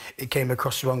Maybe it came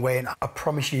across the wrong way, and I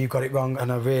promise you got it wrong,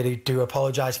 and I really do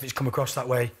apologise if it's come across that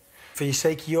way. For your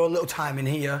sake of your little time in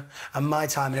here and my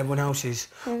time and everyone else's,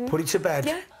 put it to bed.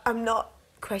 Yeah, I'm not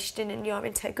questioning your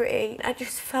integrity. I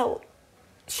just felt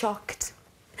shocked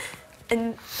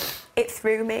and it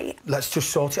threw me. Let's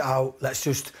just sort it out. Let's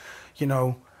just, you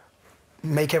know,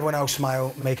 make everyone else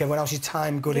smile, make everyone else's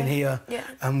time good in here,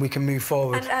 and we can move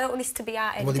forward. And I don't want this to be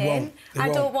our ending. Well, they won't. They I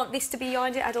won't. don't want this to be your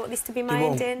ending. I don't want this to be my They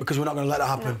won't, ending. because we're not going to let that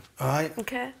happen, No. all right?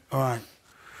 Okay. All right.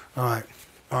 All right.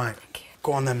 All right.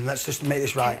 Go on then, let's just make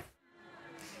this right.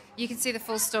 You can see the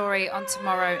full story on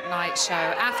tomorrow night's show.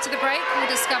 After the break, we'll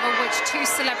discover which 2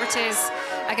 celebrities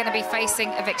are going to be facing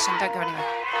eviction. Don't go anywhere.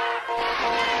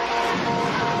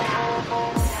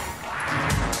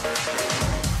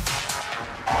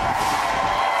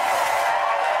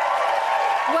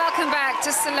 Welcome back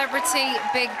to Celebrity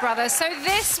Big Brother. So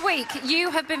this week, you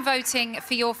have been voting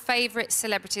for your favourite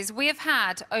celebrities. We have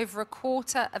had over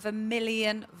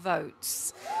 250,000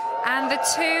 votes. And the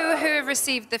 2 who have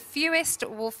received the fewest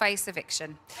will face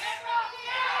eviction.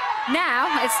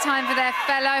 Now it's time for their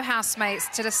fellow housemates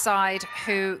to decide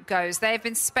who goes. They've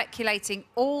been speculating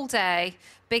all day.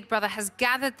 Big Brother has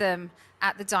gathered them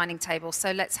at the dining table.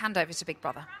 So let's hand over to Big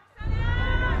Brother.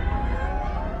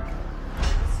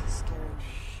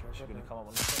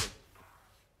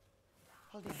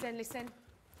 Listen.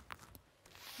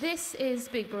 This is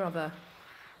Big Brother.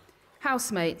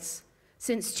 Housemates,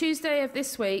 since Tuesday of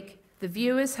this week, the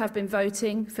viewers have been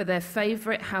voting for their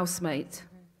favourite housemate.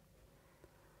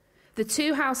 The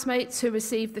 2 housemates who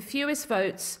received the fewest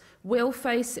votes will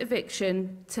face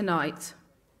eviction tonight.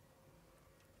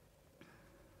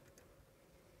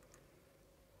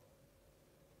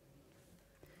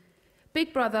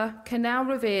 Big Brother can now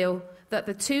reveal that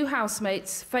the 2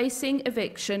 housemates facing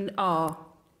eviction are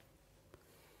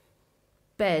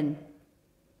Ben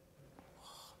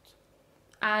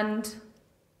and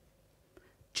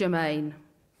Jermaine.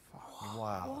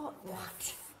 Wow.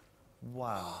 What?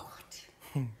 Wow.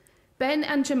 Ben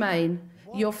and Jermaine,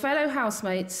 your fellow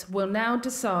housemates, will now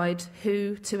decide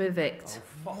who to evict.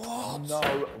 What?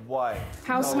 No way.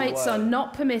 Housemates No are way.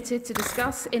 not permitted to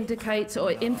discuss, indicate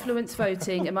or influence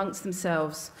voting amongst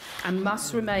themselves and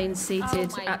must remain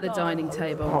seated at the dining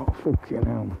table. Fucking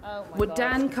hell. Would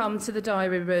Dan come to the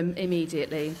diary room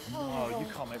immediately? No, you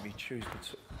can't make me choose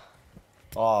between...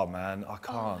 Oh, man, I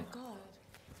can't.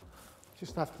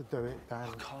 Just have to do it, Dan.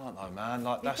 I can't, though, man.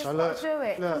 Like, that's... So look, do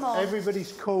it, look, come on.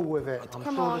 everybody's cool with it. I'm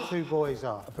Come sure on. the 2 boys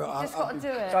are. You just got to do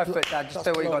it. Go for it, Dad. Just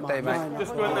do what you got to do, mate.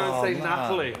 Just go in there and say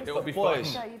Natalie. It'll be fine.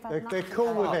 They're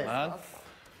cool with it. Man.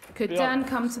 Could Dan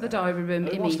come to the diary room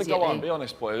Who wants to go home? immediately? Be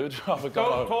honest, boy. Who'd rather go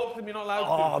Don't home? talk to them, you're not allowed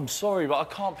Oh, to. I'm sorry, but I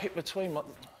can't pick between my...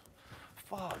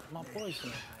 Fuck, my boys.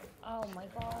 Oh my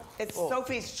God. It's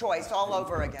Sophie's choice all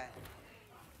over again.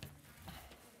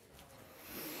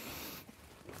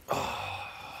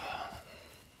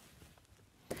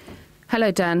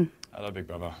 Hello, Dan. Hello, big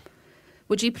brother.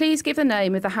 Would you please give the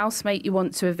name of the housemate you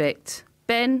want to evict?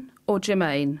 Ben or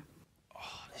Jermaine?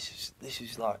 This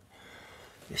is like...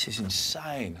 This is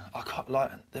insane. I can't,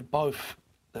 like, they're both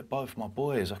my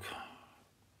boys.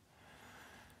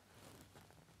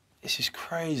 This is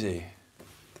crazy.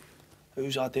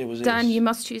 Whose idea was this? Dan, you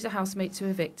must choose a housemate to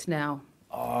evict now.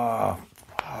 Oh,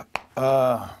 fuck.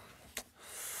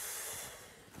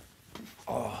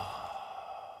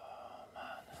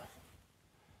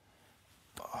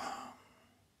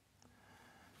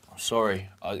 I'm sorry.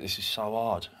 This is so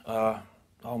hard.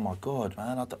 Oh my God,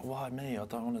 man. Why me? I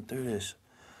don't want to do this.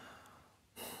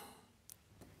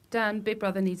 Dan, Big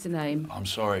Brother needs a name. I'm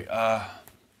sorry. I'm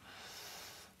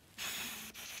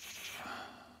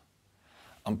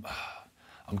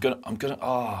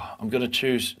gonna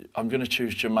choose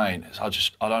Jermaine.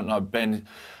 I don't know, Ben.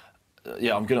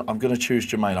 Yeah, I'm gonna choose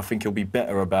Jermaine. I think he'll be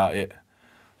better about it.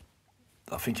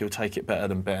 I think he'll take it better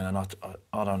than Ben, and I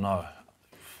don't know.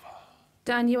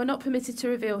 Dan, you are not permitted to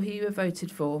reveal who you have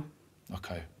voted for.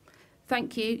 Okay.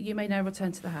 Thank you. You may now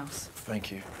return to the house.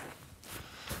 Thank you.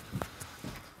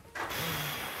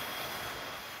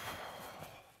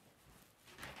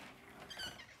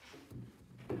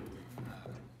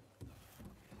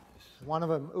 One of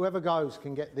them, whoever goes,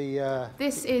 can get the...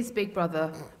 This is Big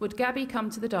Brother. Would Gabby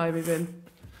come to the diary room?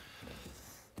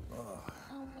 Oh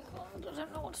my God, I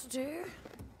don't know what to do.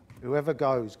 Whoever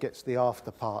goes gets the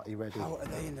after party ready. How are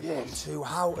they in the bottom 2?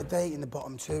 How are they in the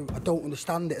bottom 2? I don't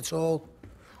understand it at all. Oh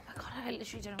my God, I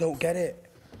literally don't know. Don't get it.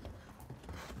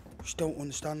 Just don't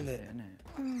understand it.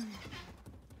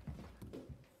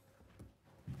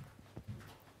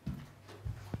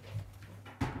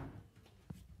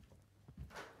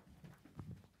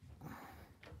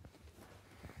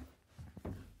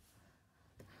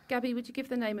 Gabby, would you give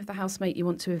the name of the housemate you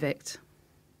want to evict?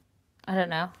 I don't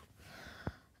know.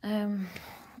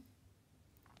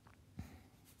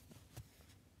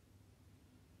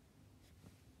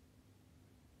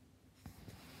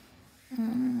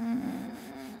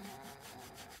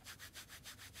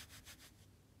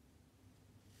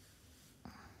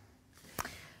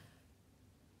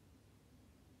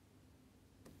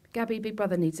 Gabby, Big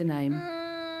Brother needs a name.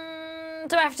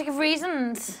 Do I have to give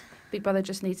reasons? Big Brother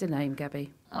just needs a name,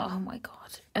 Gabby. Oh my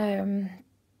God.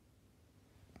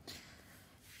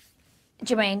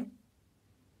 Jermaine.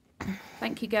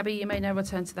 Thank you, Gabby. You may now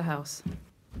return to the house.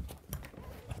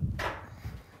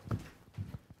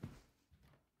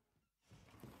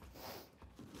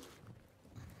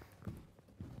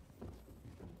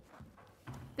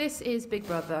 This is Big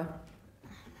Brother.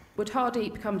 Would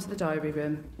Hardeep come to the diary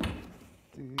room?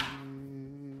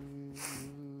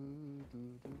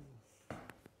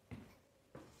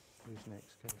 Who's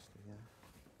next, Kirsty? Yeah.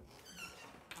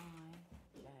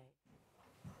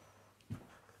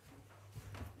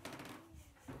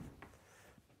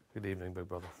 Good evening, Big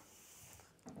Brother.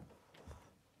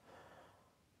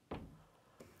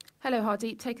 Hello,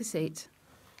 Hardeep. Take a seat.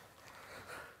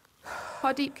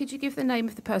 Hardeep, could you give the name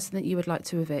of the person that you would like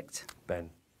to evict? Ben.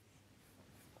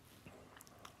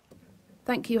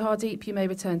 Thank you, Hardeep. You may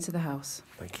return to the house.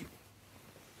 Thank you.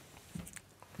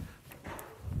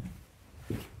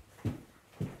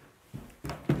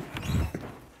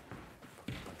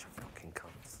 Bunch of fucking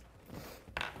cunts.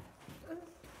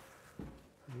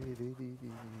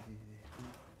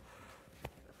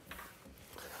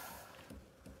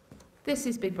 This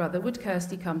is Big Brother. Would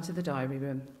Kirsty come to the diary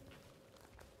room?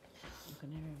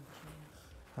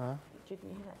 Huh? Did you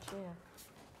hear that cheer?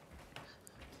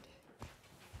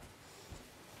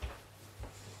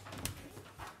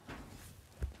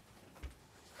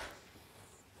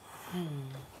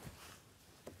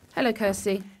 Hello,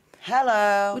 Kirsty.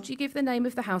 Hello. Would you give the name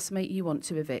of the housemate you want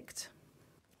to evict?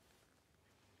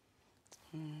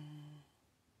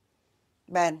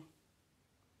 Ben.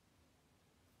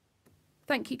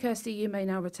 Thank you, Kirsty. You may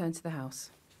now return to the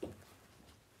house.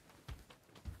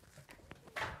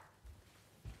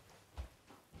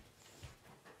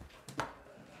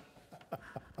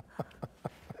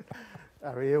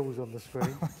 Harry Hill's on the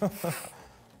screen.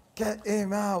 Get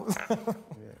him out. Yeah,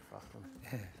 fuck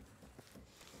him.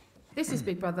 This is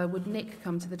Big Brother. Would Nick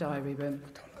come to the diary room?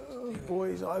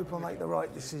 Boys, I hope I make the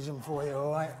right decision for you,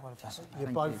 all right?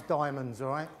 You're both diamonds, all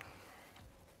right?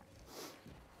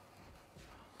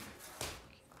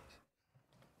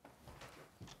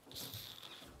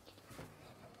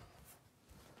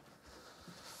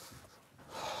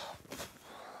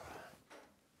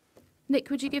 Nick,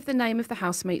 would you give the name of the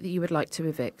housemate that you would like to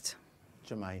evict?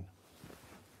 Jermaine.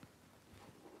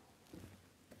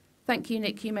 Thank you,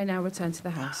 Nick. You may now return to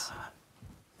the house.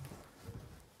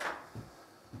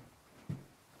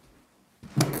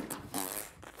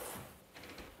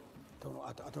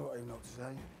 I don't even know what to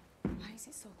say. Why is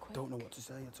it so quick? Don't know what to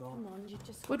say at all. Come on, you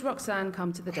just... Would Roxanne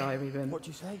come to the diary room? What do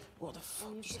you say? What the fuck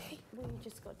Well, do you say? well, you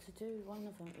just got to do one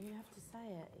of them. You have to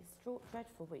say it. It's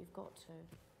dreadful, but you've got to.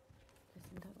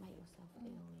 Listen, don't make yourself ill.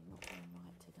 You're not doing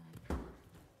right today.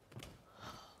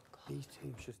 These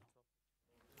two should...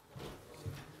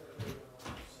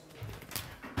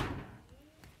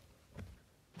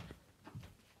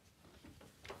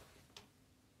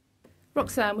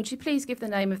 Roxanne, would you please give the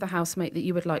name of the housemate that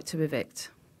you would like to evict?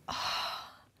 I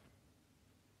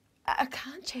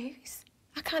can't choose.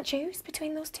 I can't choose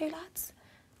between those two lads.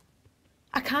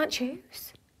 I can't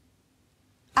choose.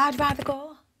 I'd rather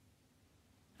go.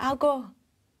 I'll go.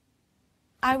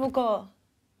 I will go.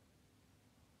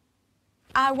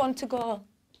 I want to go.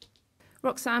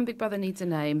 Roxanne, Big Brother needs a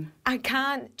name. I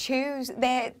can't choose.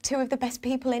 They're two of the best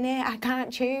people in here. I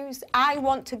can't choose. I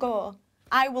want to go.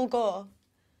 I will go.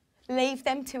 Leave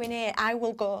them two in here. I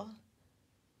will go.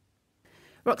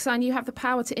 Roxanne, you have the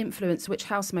power to influence which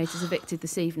housemate is evicted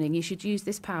this evening. You should use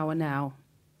this power now.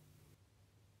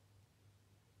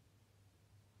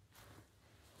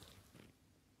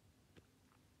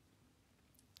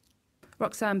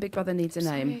 Roxanne, Big Brother needs a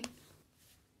name. Sorry.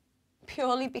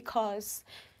 Purely because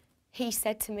he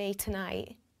said to me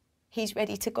tonight, he's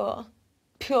ready to go.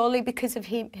 Purely because of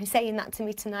him saying that to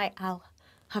me tonight, I'll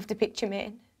have to pick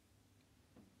Jermaine.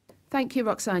 Thank you,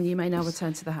 Roxanne. You may now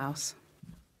return to the house.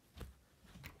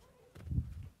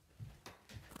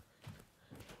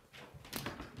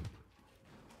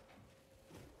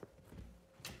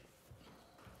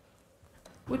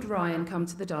 Would Ryan come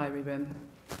to the diary room?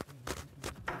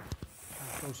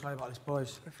 What do you say about this,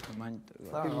 boys? Man,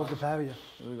 Love the pair of you.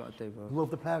 What we got to do, bro?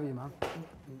 Love the pair of you, man.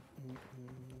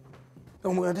 Know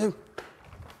what we're going to do?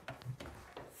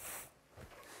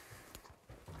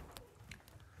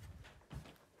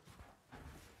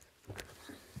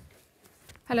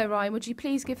 Hello, Ryan. Would you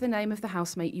please give the name of the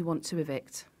housemate you want to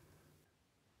evict?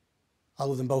 I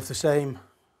love them both the same.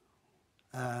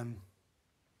 I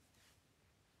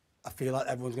feel like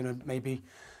everyone's going to maybe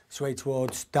sway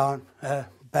towards Ben,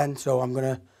 so I'm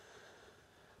going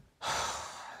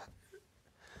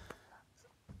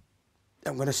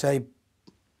to say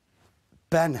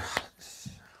Ben.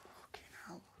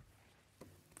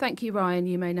 Thank you, Ryan.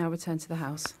 You may now return to the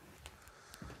house.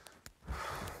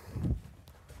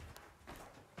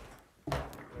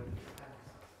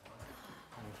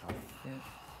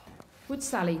 Would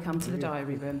Sally come to the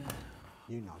diary room?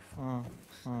 You know.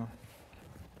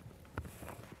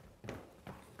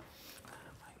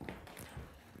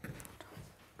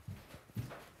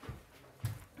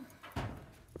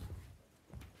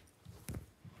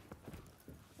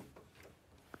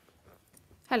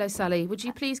 Hello, Sally. Would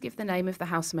you please give the name of the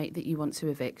housemate that you want to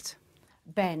evict?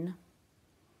 Ben.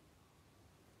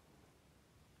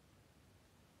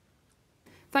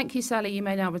 Thank you, Sally. You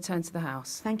may now return to the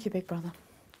house. Thank you, Big Brother.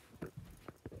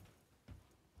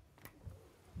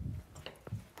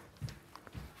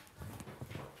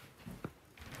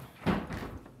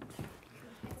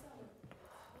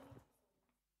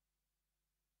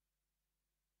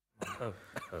 Did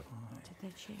they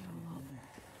cheer or what?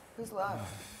 Who's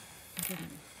left?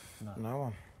 No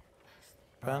one.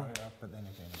 Ben,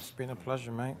 it's been a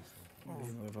pleasure, mate.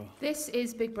 This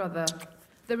is Big Brother.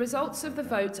 The results of the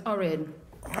vote are in.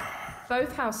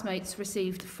 Both housemates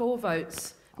received 4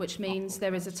 votes, which means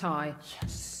there is a tie.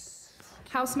 Yes.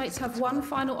 Housemates have one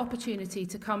final opportunity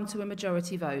to come to a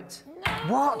majority vote. No.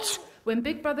 What? When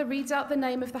Big Brother reads out the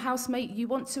name of the housemate you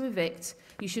want to evict,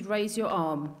 you should raise your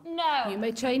arm. No. You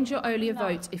may change your earlier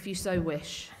vote if you so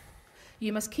wish.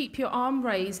 You must keep your arm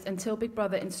raised until Big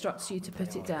Brother instructs you to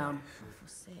put it down.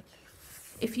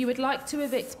 If you would like to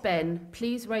evict Ben,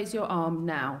 please raise your arm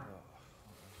now.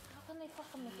 How can they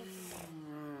fuck him if it's...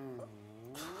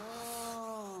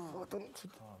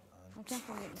 I'm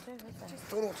definitely going to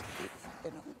do it.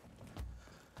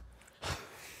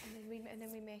 And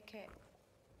then we make it.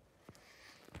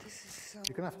 This is so...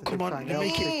 You're going to have to Come on, do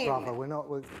make it. brother. We're not...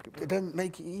 Don't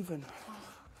make it even.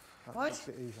 What? Make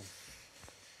it even.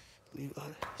 Leave it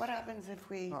like that. What happens if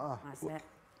we... That's it.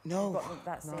 No.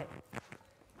 That's it.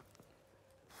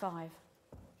 5.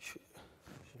 Should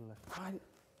have left.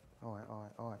 All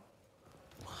right.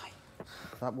 Why?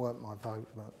 That weren't my vote,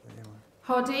 but anyway.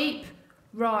 Hardeep,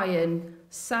 Ryan,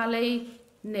 Sally,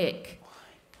 Nick,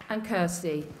 and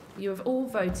Kirsty, you have all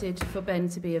voted for Ben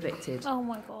to be evicted. Oh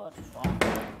my God.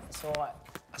 That's all right.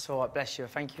 That's all right, bless you.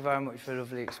 Thank you very much for a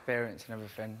lovely experience and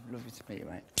everything. Lovely to meet you,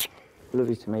 mate.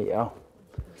 Lovely to meet you.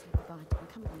 Fine.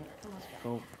 Come on, Nick. Come on.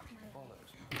 Cool.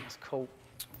 That's cool.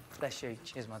 Bless you.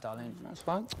 Cheers, my darling. That's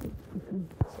fine.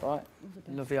 That's all right.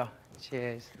 Love you.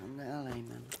 Cheers. I'm the LA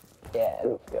man. Yeah,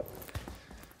 love you.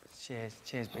 Cheers.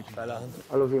 Cheers, big fella.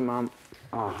 I love you, Mum.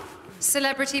 Oh.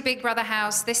 Celebrity Big Brother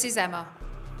house, this is Emma.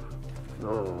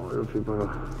 Oh, I love you, brother.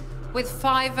 With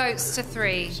 5 votes to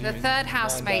 3, the third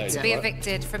housemate to be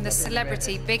evicted from the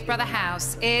Celebrity Big Brother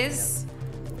house is...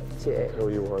 Cheers. Oh,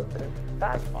 you are okay.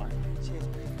 That's fine. Cheers.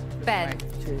 Ben.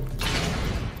 Cheers.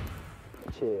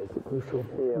 Cheers.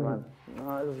 Yeah, man. No,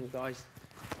 I love you guys.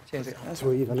 Cheers. That's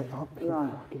where you've lit up.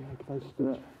 No.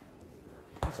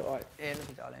 That's all right. Yeah, love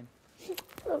you, darling.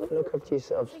 Look up to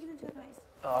yourselves.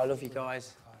 Oh, I love you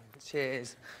guys.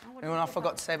 Cheers. Anyone I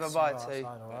forgot to say bye-bye to?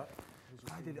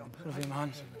 Love you,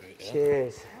 man.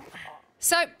 Cheers.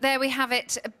 So, there we have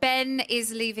it. Ben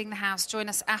is leaving the house. Join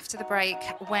us after the break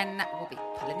when we'll be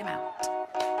pulling him out.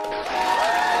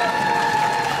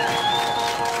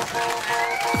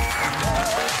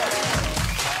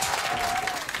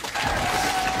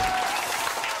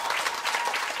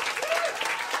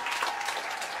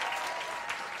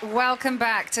 Welcome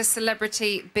back to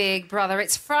Celebrity Big Brother.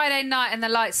 It's Friday night and the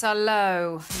lights are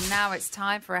low. Now it's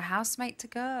time for a housemate to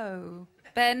go.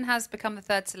 Ben has become the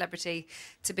third celebrity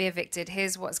to be evicted.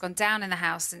 Here's what's gone down in the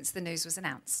house since the news was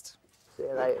announced. See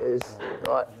you later.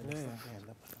 Right.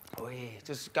 Oh, yeah.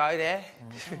 Just go there.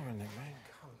 Just enjoy it,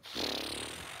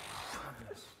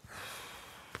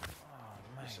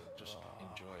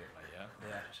 mate, yeah?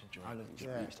 Yeah, just enjoy it. I love you.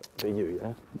 For you,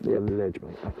 yeah? Yeah, ledge,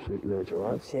 mate. Absolute ledge,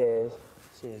 all right? Cheers.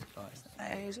 Cheers, guys.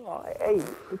 Hey, it's all right. Hey,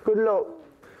 good luck.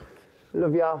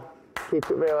 Love ya. Keep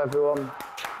it real, everyone.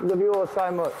 Love you all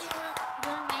so much.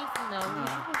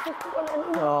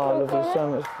 Oh, I love you so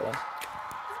much, guys.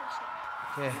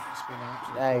 Yeah.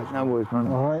 Hey, no worries, man.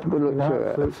 All right. Good luck to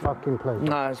Absolute it. fucking pleasure.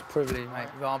 No, it's a privilege, mate.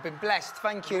 Well, I've been blessed.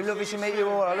 Thank you. Lovely to meet you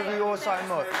all. I love you all so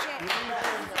much.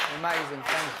 Amazing.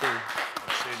 Thank you.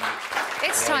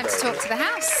 It's time to talk to the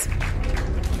house.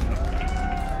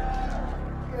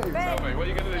 Tell me, what are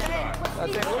you going to do tonight?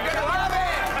 That's it. We're going to have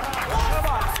it!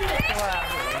 Come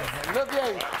on. Love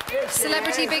you.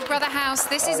 Celebrity Big Brother house,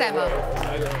 this is Emma.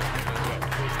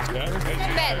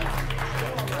 Ben.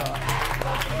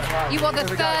 You are the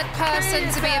third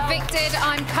person to be evicted.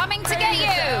 I'm coming to get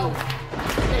you.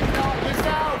 If not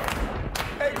yourself,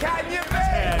 can you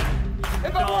be?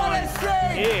 If I want to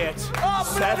sing, 8,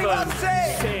 7,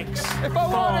 6, if I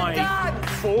want to 5,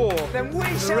 dance, 4, then we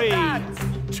 3, shall dance.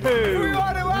 2, We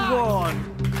want to act.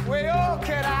 1. We all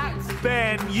can act.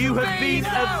 Ben, you have been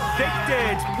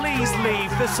evicted. Please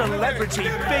leave the Celebrity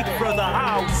Big Brother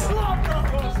house.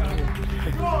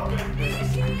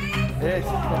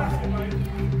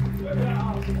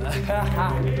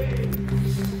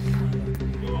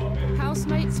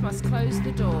 Housemates must close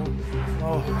the door.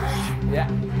 Oh, yeah.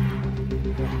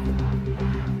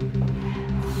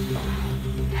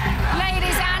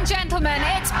 Ladies and gentlemen,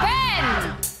 it's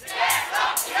Ben.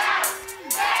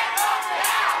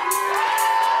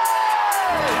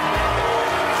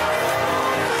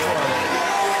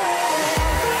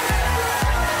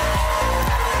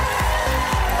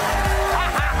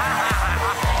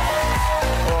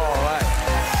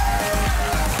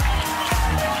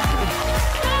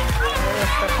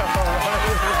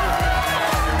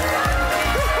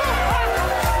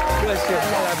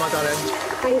 Hello, my darling.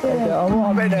 How you doing? I'm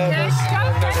a bit nervous.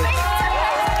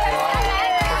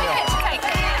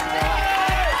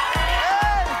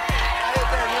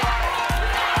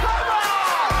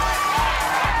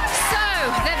 So,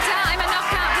 they've dealt him a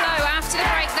knockout blow. After the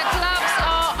break, the gloves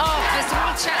are off as we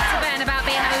chat to Ben about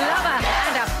being a lover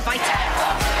and a fighter.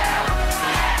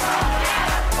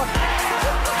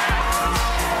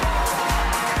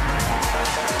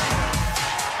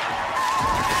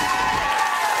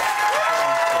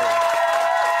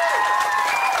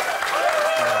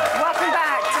 Welcome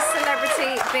back to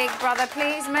Celebrity Big Brother.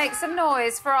 Please make some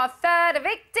noise for our third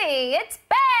evictee. It's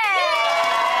Ben!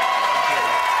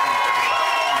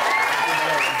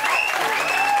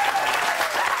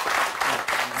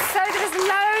 So there was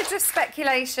loads of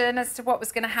speculation as to what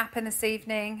was going to happen this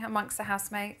evening amongst the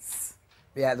housemates.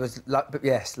 Yeah, there was,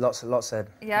 yes, lots of.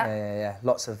 Yeah?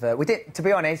 Lots of. We did. To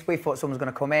be honest, we thought someone was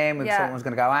going to come in. We thought someone was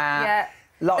going to go out. Yeah.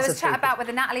 Lots there was of chat people. about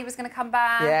whether Natalie was going to come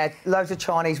back. Yeah, loads of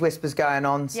Chinese whispers going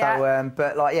on. So, Yeah.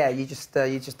 but like, yeah, you just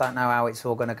don't know how it's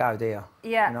all going to go, do you?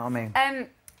 Yeah. You know what I mean?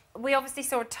 We obviously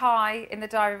saw a tie in the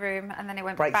diary room, and then it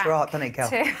went Breaks back your heart, doesn't it, Kel?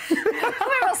 to...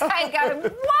 We're all saying, going,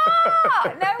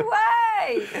 what? No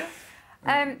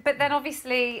way! But then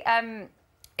obviously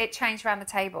it changed around the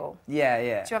table. Yeah,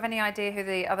 yeah. Do you have any idea who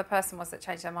the other person was that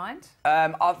changed their mind?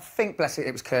 I think, bless it,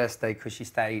 it was Kirsty because she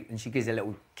stayed and she gives a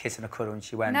little kiss and a cuddle and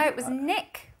she went. No, it was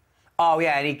Nick. Oh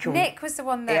yeah, and he couldn't. Nick was the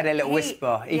one that He had a little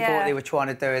whisper. He yeah. thought they were trying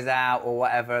to do us out or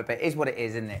whatever, but it is what it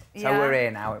is, isn't it? So Yeah. we're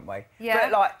here now, aren't we? Yeah.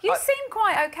 But, like, You seem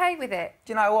quite okay with it.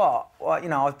 do you know what? Well, you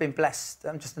know, I've been blessed.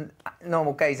 I'm just a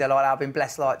normal geezer like that. I've been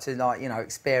blessed, like to like you know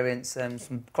experience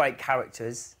some great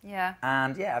characters. Yeah.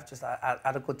 And yeah, I've just had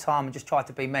a good time and just tried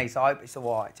to be me. So I hope it's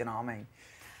all right. Do you know what I mean?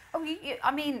 Oh,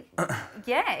 I mean,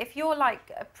 yeah, if you're like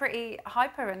a pretty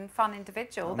hyper and fun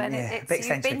individual, then yeah, it's a bit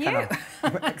you've been you.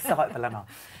 Excitable, am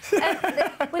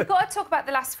I? We've got to talk about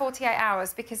the last 48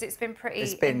 hours because it's been pretty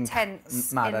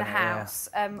intense mad, in the hasn't it? Yeah. house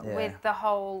Yeah. with the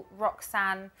whole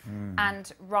Roxanne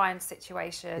and Ryan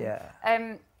situation.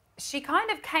 Yeah. She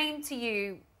kind of came to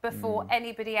you before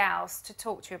anybody else to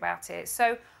talk to you about it.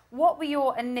 So what were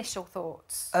your initial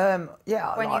thoughts? Yeah,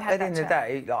 when you like, had at the end of the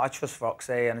day, like, I trust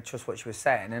Roxy and I trust what she was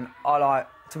saying, and I like,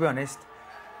 to be honest,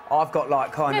 I've got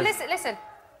like kind of. No, listen.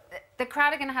 The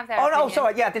crowd are going to have their Oh, opinion. no,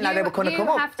 sorry, yeah, I didn't know they were gonna come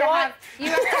up. You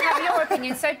have to have your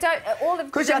opinion, so don't... All of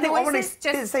Because the I think I noises,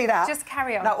 didn't see that. just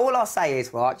carry on. No, all I'll say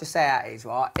is, right, just say how it is,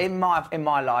 right, in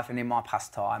my life and in my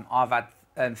pastime, I've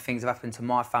had things have happened to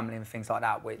my family and things like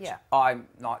that, which I'm,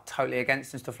 like, totally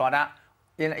against and stuff like that.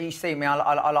 You know, you see me,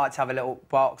 I like to have a little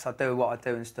box, I do what I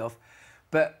do and stuff.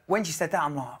 But when she said that,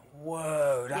 I'm like,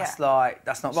 whoa, that's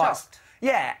that's not right. Shocked.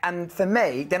 Yeah, and for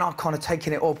me, then I've kind of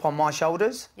taken it up on my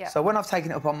shoulders. Yeah. So when I've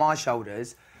taken it up on my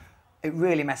shoulders, it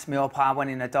really messed me up. I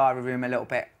went in the diary room a little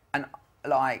bit and,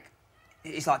 like,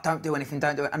 it's like, don't do anything,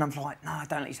 don't do it. And I'm like, no,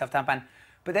 don't let yourself down, Ben.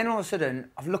 But then all of a sudden,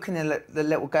 I'm looking at the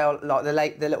little girl, like the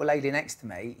little lady next to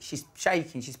me, she's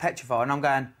shaking, she's petrified, and I'm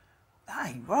going, that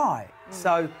ain't right.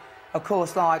 So, of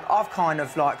course, like, I've kind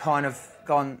of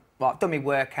gone, like, done my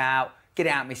workout, get it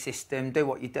out of my system, do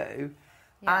what you do.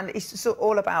 Yeah. And it's just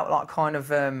all about, like, kind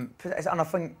of, and I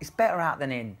think it's better out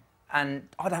than in. And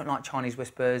I don't like Chinese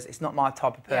whispers. It's not my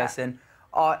type of person.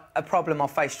 A problem I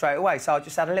faced straight away. So I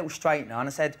just had a little straightener and I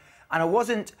said, and I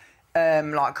wasn't,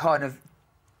 like, kind of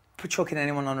chucking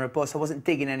anyone under a bus. I wasn't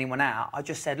digging anyone out. I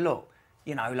just said, look,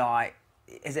 you know, like,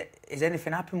 has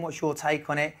anything happened? What's your take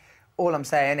on it? All I'm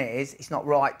saying is, it's not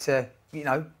right to, you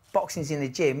know, boxing's in the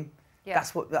gym. Yeah.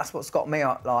 That's what's got me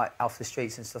up, like, off the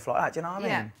streets and stuff like that. Do you know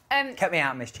what I mean? Kept me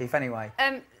out of mischief anyway.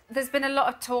 There's been a lot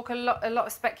of talk, a lot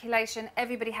of speculation.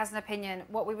 Everybody has an opinion.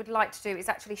 What we would like to do is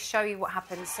actually show you what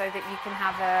happens so that you can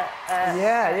have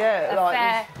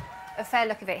a fair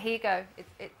look of it. Here you go.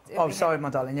 Oh, sorry, my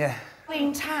darling, yeah.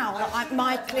 Clean towel. I've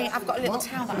got a little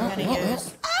towel that I'm going to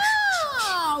use.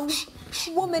 Ow!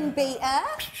 Woman beater.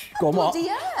 Go on, what? Bloody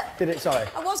hurt. Did it, sorry?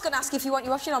 I was going to ask if you want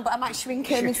your washing on, but I might shrink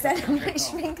him instead. I might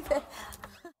shrink them.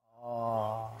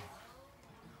 Oh.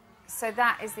 So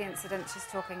that is the incident she's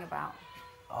talking about.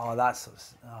 Oh, that's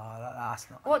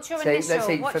not... What's your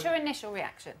your initial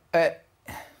reaction?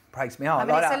 Breaks me heart. I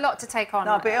mean, like it's that. a lot to take on.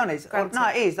 No, be honest. Granted. No,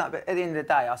 it is. No, but at the end of the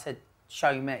day, I said,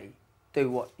 show me,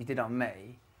 do what you did on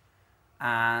me.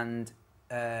 And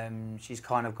she's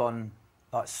kind of gone,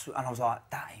 like, and I was like,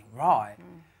 that ain't right.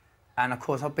 And, of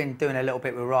course, I've been doing a little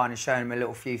bit with Ryan and showing him a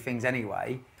little few things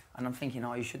anyway. And I'm thinking,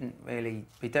 oh, you shouldn't really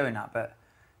be doing that. But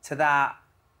to that,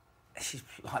 she's,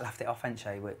 like, laughed it off, hasn't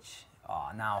she? Which... Oh,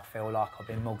 now I feel like I've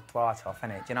been mugged right off,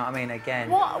 innit? Do you know what I mean? Again.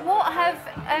 What have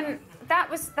that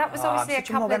was obviously a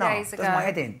couple of days ago. Does my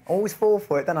head in? Always fall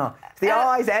for it, don't I? The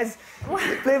eyes, Ez.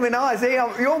 Blooming eyes.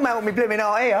 You'll melt me blooming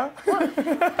eye here.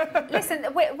 Listen,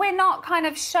 we're not kind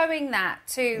of showing that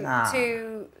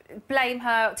to blame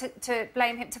her, to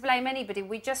blame him, to blame anybody.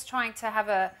 We're just trying to have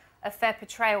a fair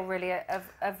portrayal, really, of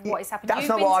what is happening. That's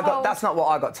not what I got. That's not what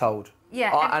I got told.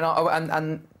 Yeah.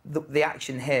 And the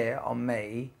action here on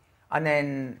me. And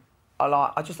then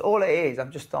I just all it is,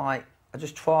 I'm just like, I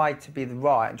just tried to be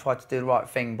right and tried to do the right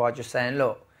thing by just saying,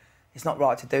 look, it's not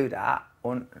right to do that.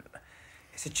 Or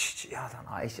it's I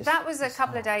don't know. It's just that was a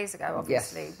couple of days ago,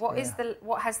 obviously. Yes,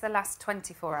 What has the last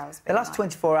 24 hours been? The last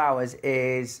 24 hours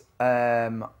is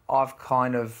I've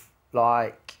kind of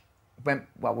like we've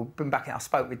been back in. I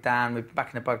spoke with Dan. We've been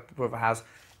back in the Big Brother house.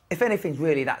 If anything's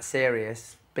really that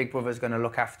serious, Big Brother's going to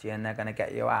look after you and they're going to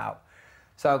get you out.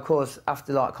 So, of course,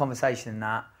 after, like, conversation and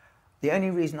that, the only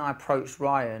reason I approached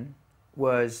Ryan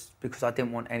was because I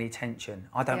didn't want any tension.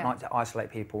 I don't like to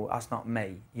isolate people. That's not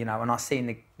me, you know, and I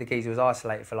seen the geezer was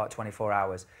isolated for, like, 24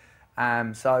 hours.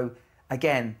 So,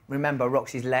 again, remember,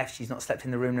 Roxy's left. She's not slept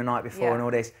in the room the night before and all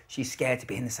this. She's scared to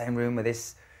be in the same room with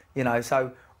this, you know.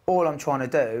 So, all I'm trying to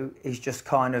do is just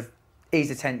kind of ease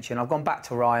the tension. I've gone back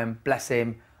to Ryan, bless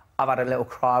him. I've had a little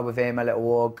cry with him, a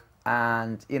little hug,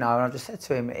 and, you know, and I've just said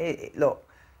to him, look,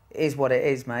 it is what it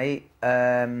is, mate.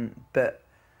 But,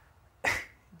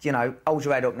 you know, hold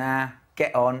your head up now,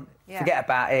 get on, forget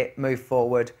about it, move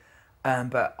forward.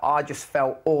 But I just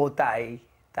felt all day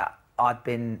that I'd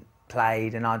been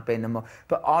played and I'd been...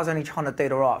 But I was only trying to do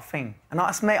the right thing. And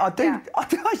that's me, I do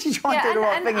actually try and do the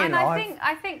right thing in life.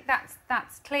 I think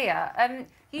that's clear.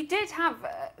 You did have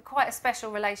quite a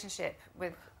special relationship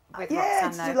with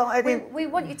Roxanne, though. Like, we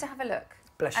want you to have a look.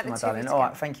 Bless you, my darling. All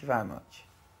right, thank you very much.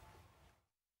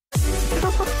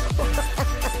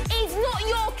 He's not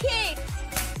your kid!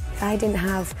 If I didn't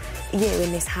have you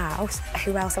in this house,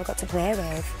 who else I've got to play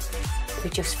with? We're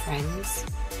just friends.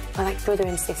 We're like brother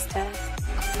and sister.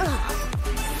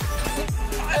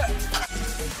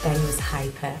 Ben was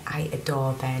hyper. I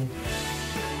adore Ben.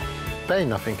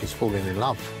 Ben, I think, is falling in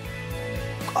love.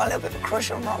 Got a little bit of a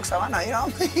crush on Roxanne, I know, you know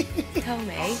what I mean? Tell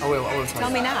me. I will tell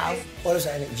me now. What is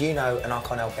it? Do you know and I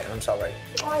can't help it? I'm sorry.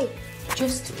 Why?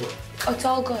 Just... It's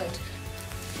all good.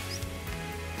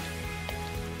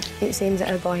 It seems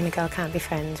that a boy and a girl can't be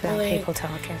friends without people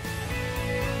talking.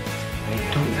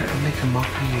 Don't let him make a mock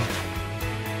of you.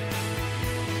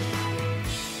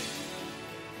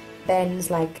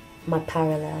 Ben's like my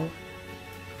parallel.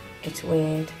 It's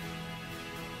weird.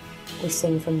 We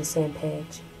sing from the same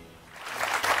page.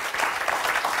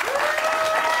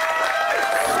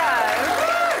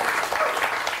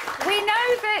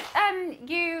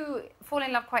 You fall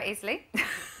in love quite easily.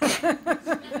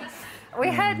 We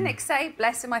heard Nick say,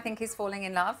 bless him, I think he's falling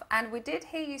in love. And we did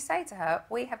hear you say to her,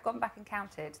 we have gone back and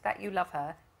counted that you love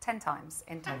her 10 times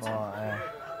in total.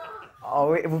 Oh,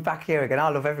 we're back here again. I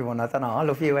love everyone, I don't know. I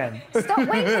love you, Em. Stop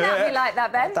winking at me like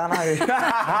that, Ben. I don't know.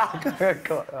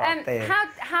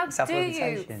 How do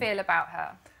you feel about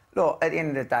her? Look, at the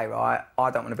end of the day, right,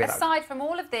 I don't want to be Aside from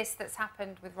all of this that's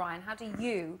happened with Ryan, how do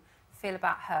you feel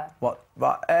about her? What?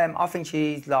 Right, I think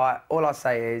she's like, all I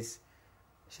say is,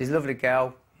 she's a lovely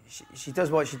girl. She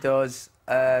does what she does.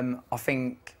 I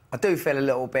think I do feel a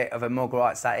little bit of a mug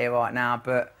right sat here right now,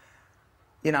 but,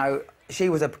 you know, she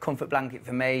was a comfort blanket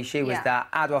for me. She was that.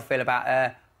 How do I feel about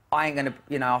her? I ain't going to,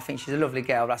 you know, I think she's a lovely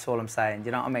girl. That's all I'm saying. Do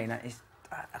you know what I mean?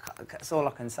 That's all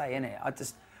I can say,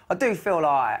 innit? I do feel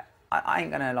like I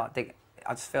ain't gonna like dig.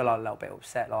 I just feel like a little bit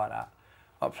upset like that.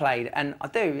 I played, and I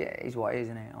do. It is what it is,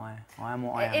 isn't it? I am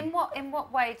what I am. In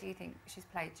what way do you think she's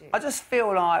played you? I just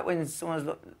feel like when someone's,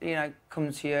 you know,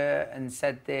 come to you and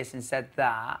said this and said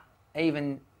that,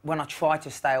 even when I tried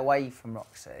to stay away from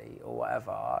Roxy or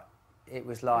whatever, it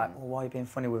was like, well, why are you being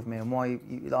funny with me, and why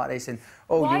you like this, and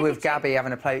Why you're with did Gabby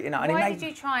having a play, you know. And Why did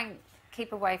you try and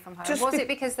keep away from her? Just Was it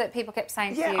because that people kept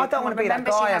saying to you, I don't want to be that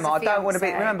guy, Emma. I don't want to be.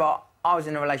 fiancé? Remember, I was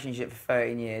in a relationship for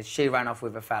 13 years. She ran off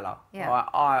with a fella. Yeah.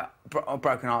 I'm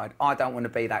broken-hearted. I don't want to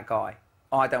be that guy.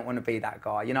 I don't want to be that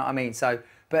guy. You know what I mean? So,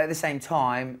 but at the same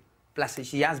time, bless her,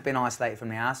 she has been isolated from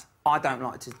the house. I don't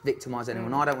like to victimise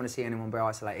anyone. I don't want to see anyone be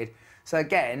isolated. So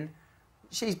again,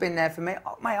 she's been there for me.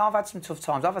 Oh, mate, I've had some tough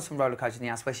times. I've had some roller coasters in the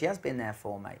house where she has been there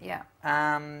for me. Yeah.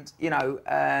 And you know,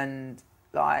 and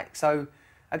like so,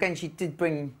 again, she did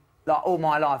bring like all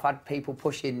my life. I had people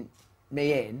pushing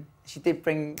me in. She did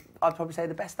bring, I'd probably say,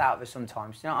 the best out of her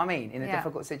sometimes. You know what I mean? In a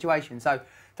difficult situation. So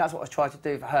that's what I tried to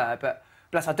do for her. But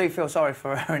bless, I do feel sorry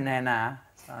for her in there now.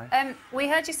 So. We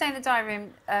heard you say in the diary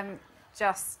room, am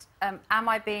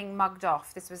I being mugged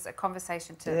off? This was a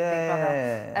conversation to Big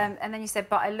Brother. And then you said,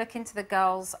 but I look into the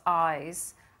girl's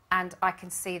eyes and I can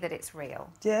see that it's real.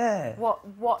 Yeah.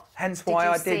 What? Hence why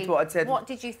I did what I said. What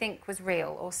did you think was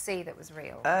real or see that was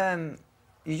real?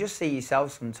 You just see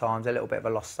yourself sometimes, a little bit of a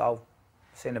lost soul.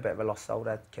 Seen a bit of a lost soul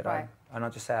there, kiddo. Right. And I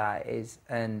just say how it is.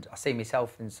 And I see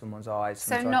myself in someone's eyes.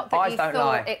 So sometimes. not that eyes you don't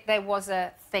thought lie. there was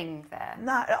a thing there?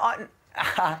 No,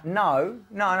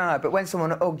 no. But when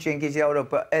someone hugs you and gives you the old hug,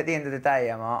 but at the end of the day,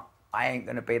 Emma, I ain't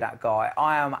going to be that guy.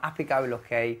 I am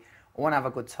happy-go-lucky. I want to have a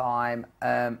good time.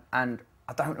 And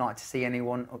I don't like to see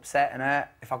anyone upset and hurt.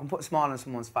 If I can put a smile on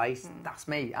someone's face, that's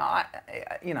me.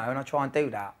 You know, and I try and do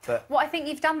that. But Well, I think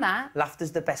you've done that.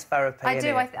 laughter's the best therapy. I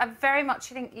do. innit? I very much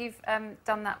think you've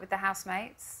done that with the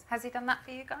housemates. Has he done that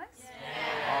for you guys?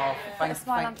 Oh, Put a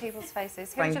smile on people's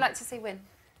faces. Who would you like to see win?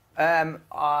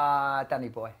 Danny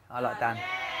boy. I like Dan.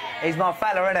 He's my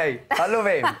fella, isn't he? I love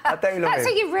him. I do love him. That's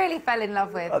who you really fell in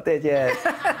love with. I did, yeah.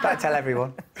 Don't tell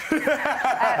everyone.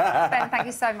 Ben, thank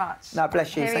you so much. No,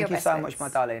 bless you. Here are Thank your you so best much, my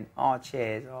darling. Oh,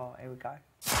 cheers. Oh, here we go.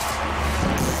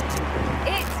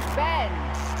 It's Ben.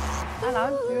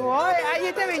 Hello. You all right? How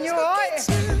you doing? You all right?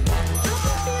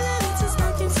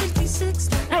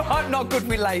 I'm not good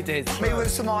with ladies. Me with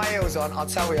some high heels on, I'll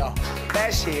tell you.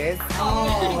 There she is.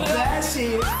 Oh, there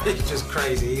she is. He's just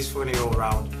crazy. He's funny all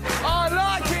round. I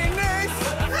like this.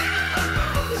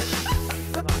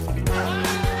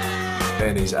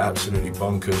 Ben is absolutely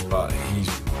bonkers, but he's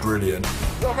brilliant.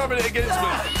 Stop rubbing it against me.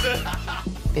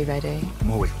 Be ready.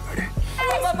 I'm always ready.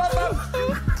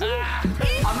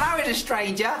 I married a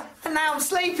stranger, and now I'm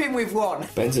sleeping with one.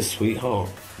 Ben's a sweetheart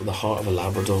with the heart of a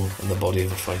Labrador and the body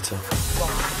of a fighter.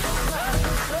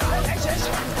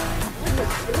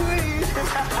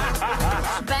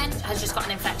 Ben has just got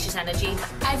an infectious energy.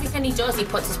 Everything he does, he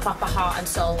puts his proper heart and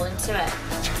soul into it.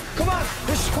 Come on,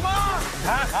 come on!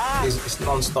 It's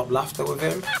non-stop laughter with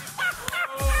him.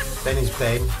 Then he's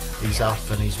Ben. He's up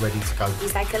and he's ready to go.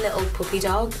 He's like a little puppy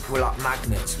dog. We're like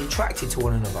magnets, we're attracted to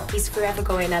one another. He's forever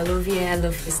going, I love you, I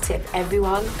love this tip,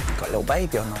 everyone. Got a little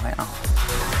baby on the way out.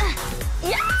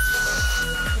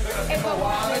 If I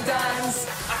wanna dance,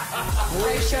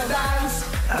 we shall dance.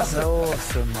 That's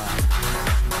awesome, man.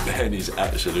 Ben is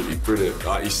absolutely brilliant.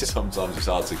 Like, sometimes it's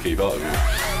hard to keep up with him.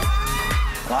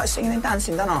 I like singing and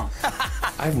dancing, don't I?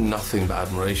 I have nothing but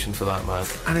admiration for that man.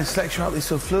 And his sexuality is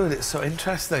so fluid, it's so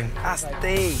interesting. That's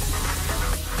deep.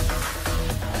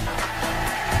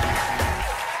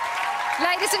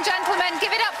 Ladies and gentlemen,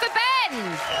 give it up for Ben.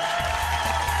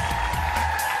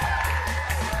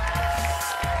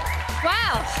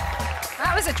 Well,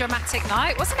 that was a dramatic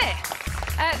night, wasn't it?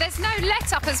 There's no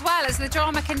let-up as well as the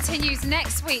drama continues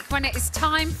next week when it is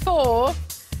time for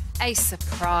a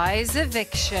surprise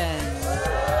eviction.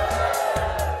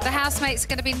 The housemates are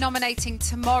going to be nominating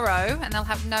tomorrow and they'll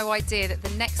have no idea that the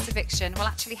next eviction will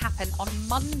actually happen on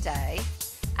Monday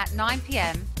at 9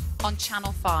 p.m. on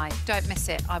Channel 5. Don't miss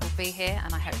it. I will be here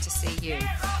and I hope to see you.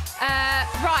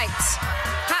 Right,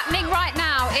 happening right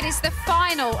now, it is the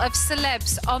final of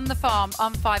Celebs on the Farm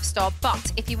on 5 Star.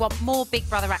 But if you want more Big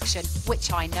Brother action,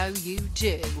 which I know you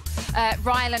do,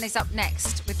 Rylan is up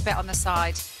next with Bet on the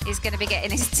Side. He's going to be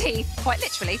getting his teeth, quite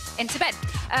literally, into bed.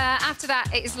 After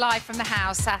that, it is live from the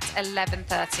house at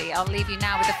 11:30. I'll leave you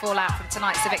now with the fallout from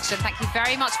tonight's eviction. Thank you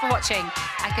very much for watching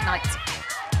and good night.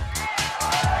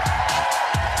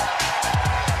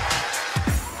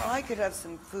 I could have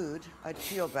some food, I'd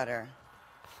feel better.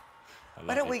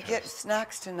 Why don't we get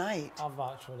snacks tonight? I'll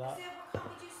vouch for that.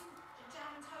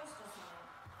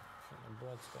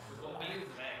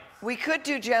 We could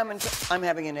do jam and... I'm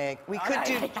having an egg. We could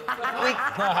do...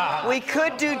 we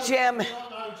could do jam...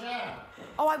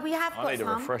 Oh, we have got I need a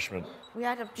some. refreshment. We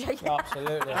had a...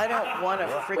 Absolutely. I don't want a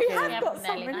freaking... We have got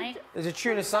some. There's a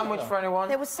tuna sandwich for anyone.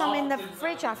 There was some in the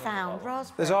fridge I found.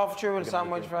 Raspberry. There's half tuna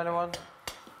sandwich for anyone.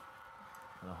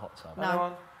 And a hot tub. No.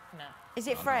 Anyone? No. Is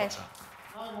it fresh?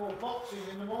 No more boxing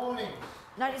in the morning.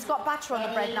 No, it's got butter on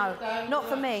the bread. No, not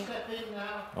for me.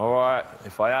 All right,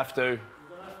 if I have to.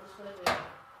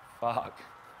 Fuck.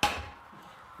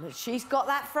 Look, she's got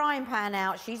that frying pan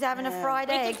out. She's having a fried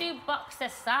We egg. could do boxer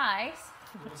size.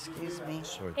 Excuse me.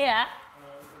 Sorry. Yeah.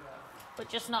 But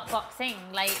just not boxing.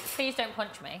 Like, please don't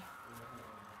punch me.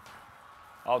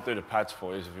 I'll do the pads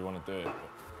for you if you want to do it.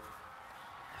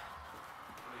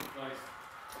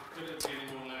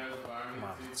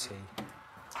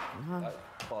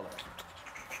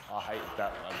 I hated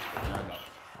that when I just put my hand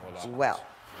up. Well.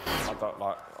 I don't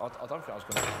like. I don't think I was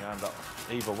going to put my hand up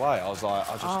either way. I was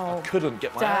like, I couldn't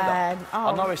get my Dad. hand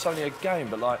up. I know it's only a game,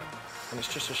 but like, and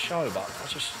it's just a show. But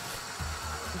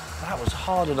that was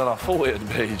harder than I thought it'd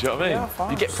be. Do you know what I mean?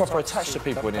 Yeah, you get proper attached to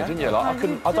people in here, didn't you? Like,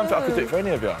 I don't think I could do it for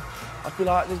any of you. I'd be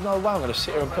like, there's no way I'm going to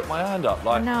sit here and put my hand up.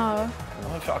 Like, No. I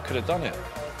don't think I could have done it.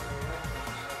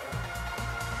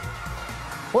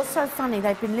 What's so funny,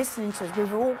 they've been listening to us. We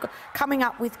were all coming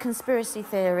up with conspiracy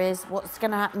theories. What's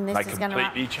going to happen, this is going to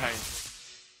happen. They completely changed.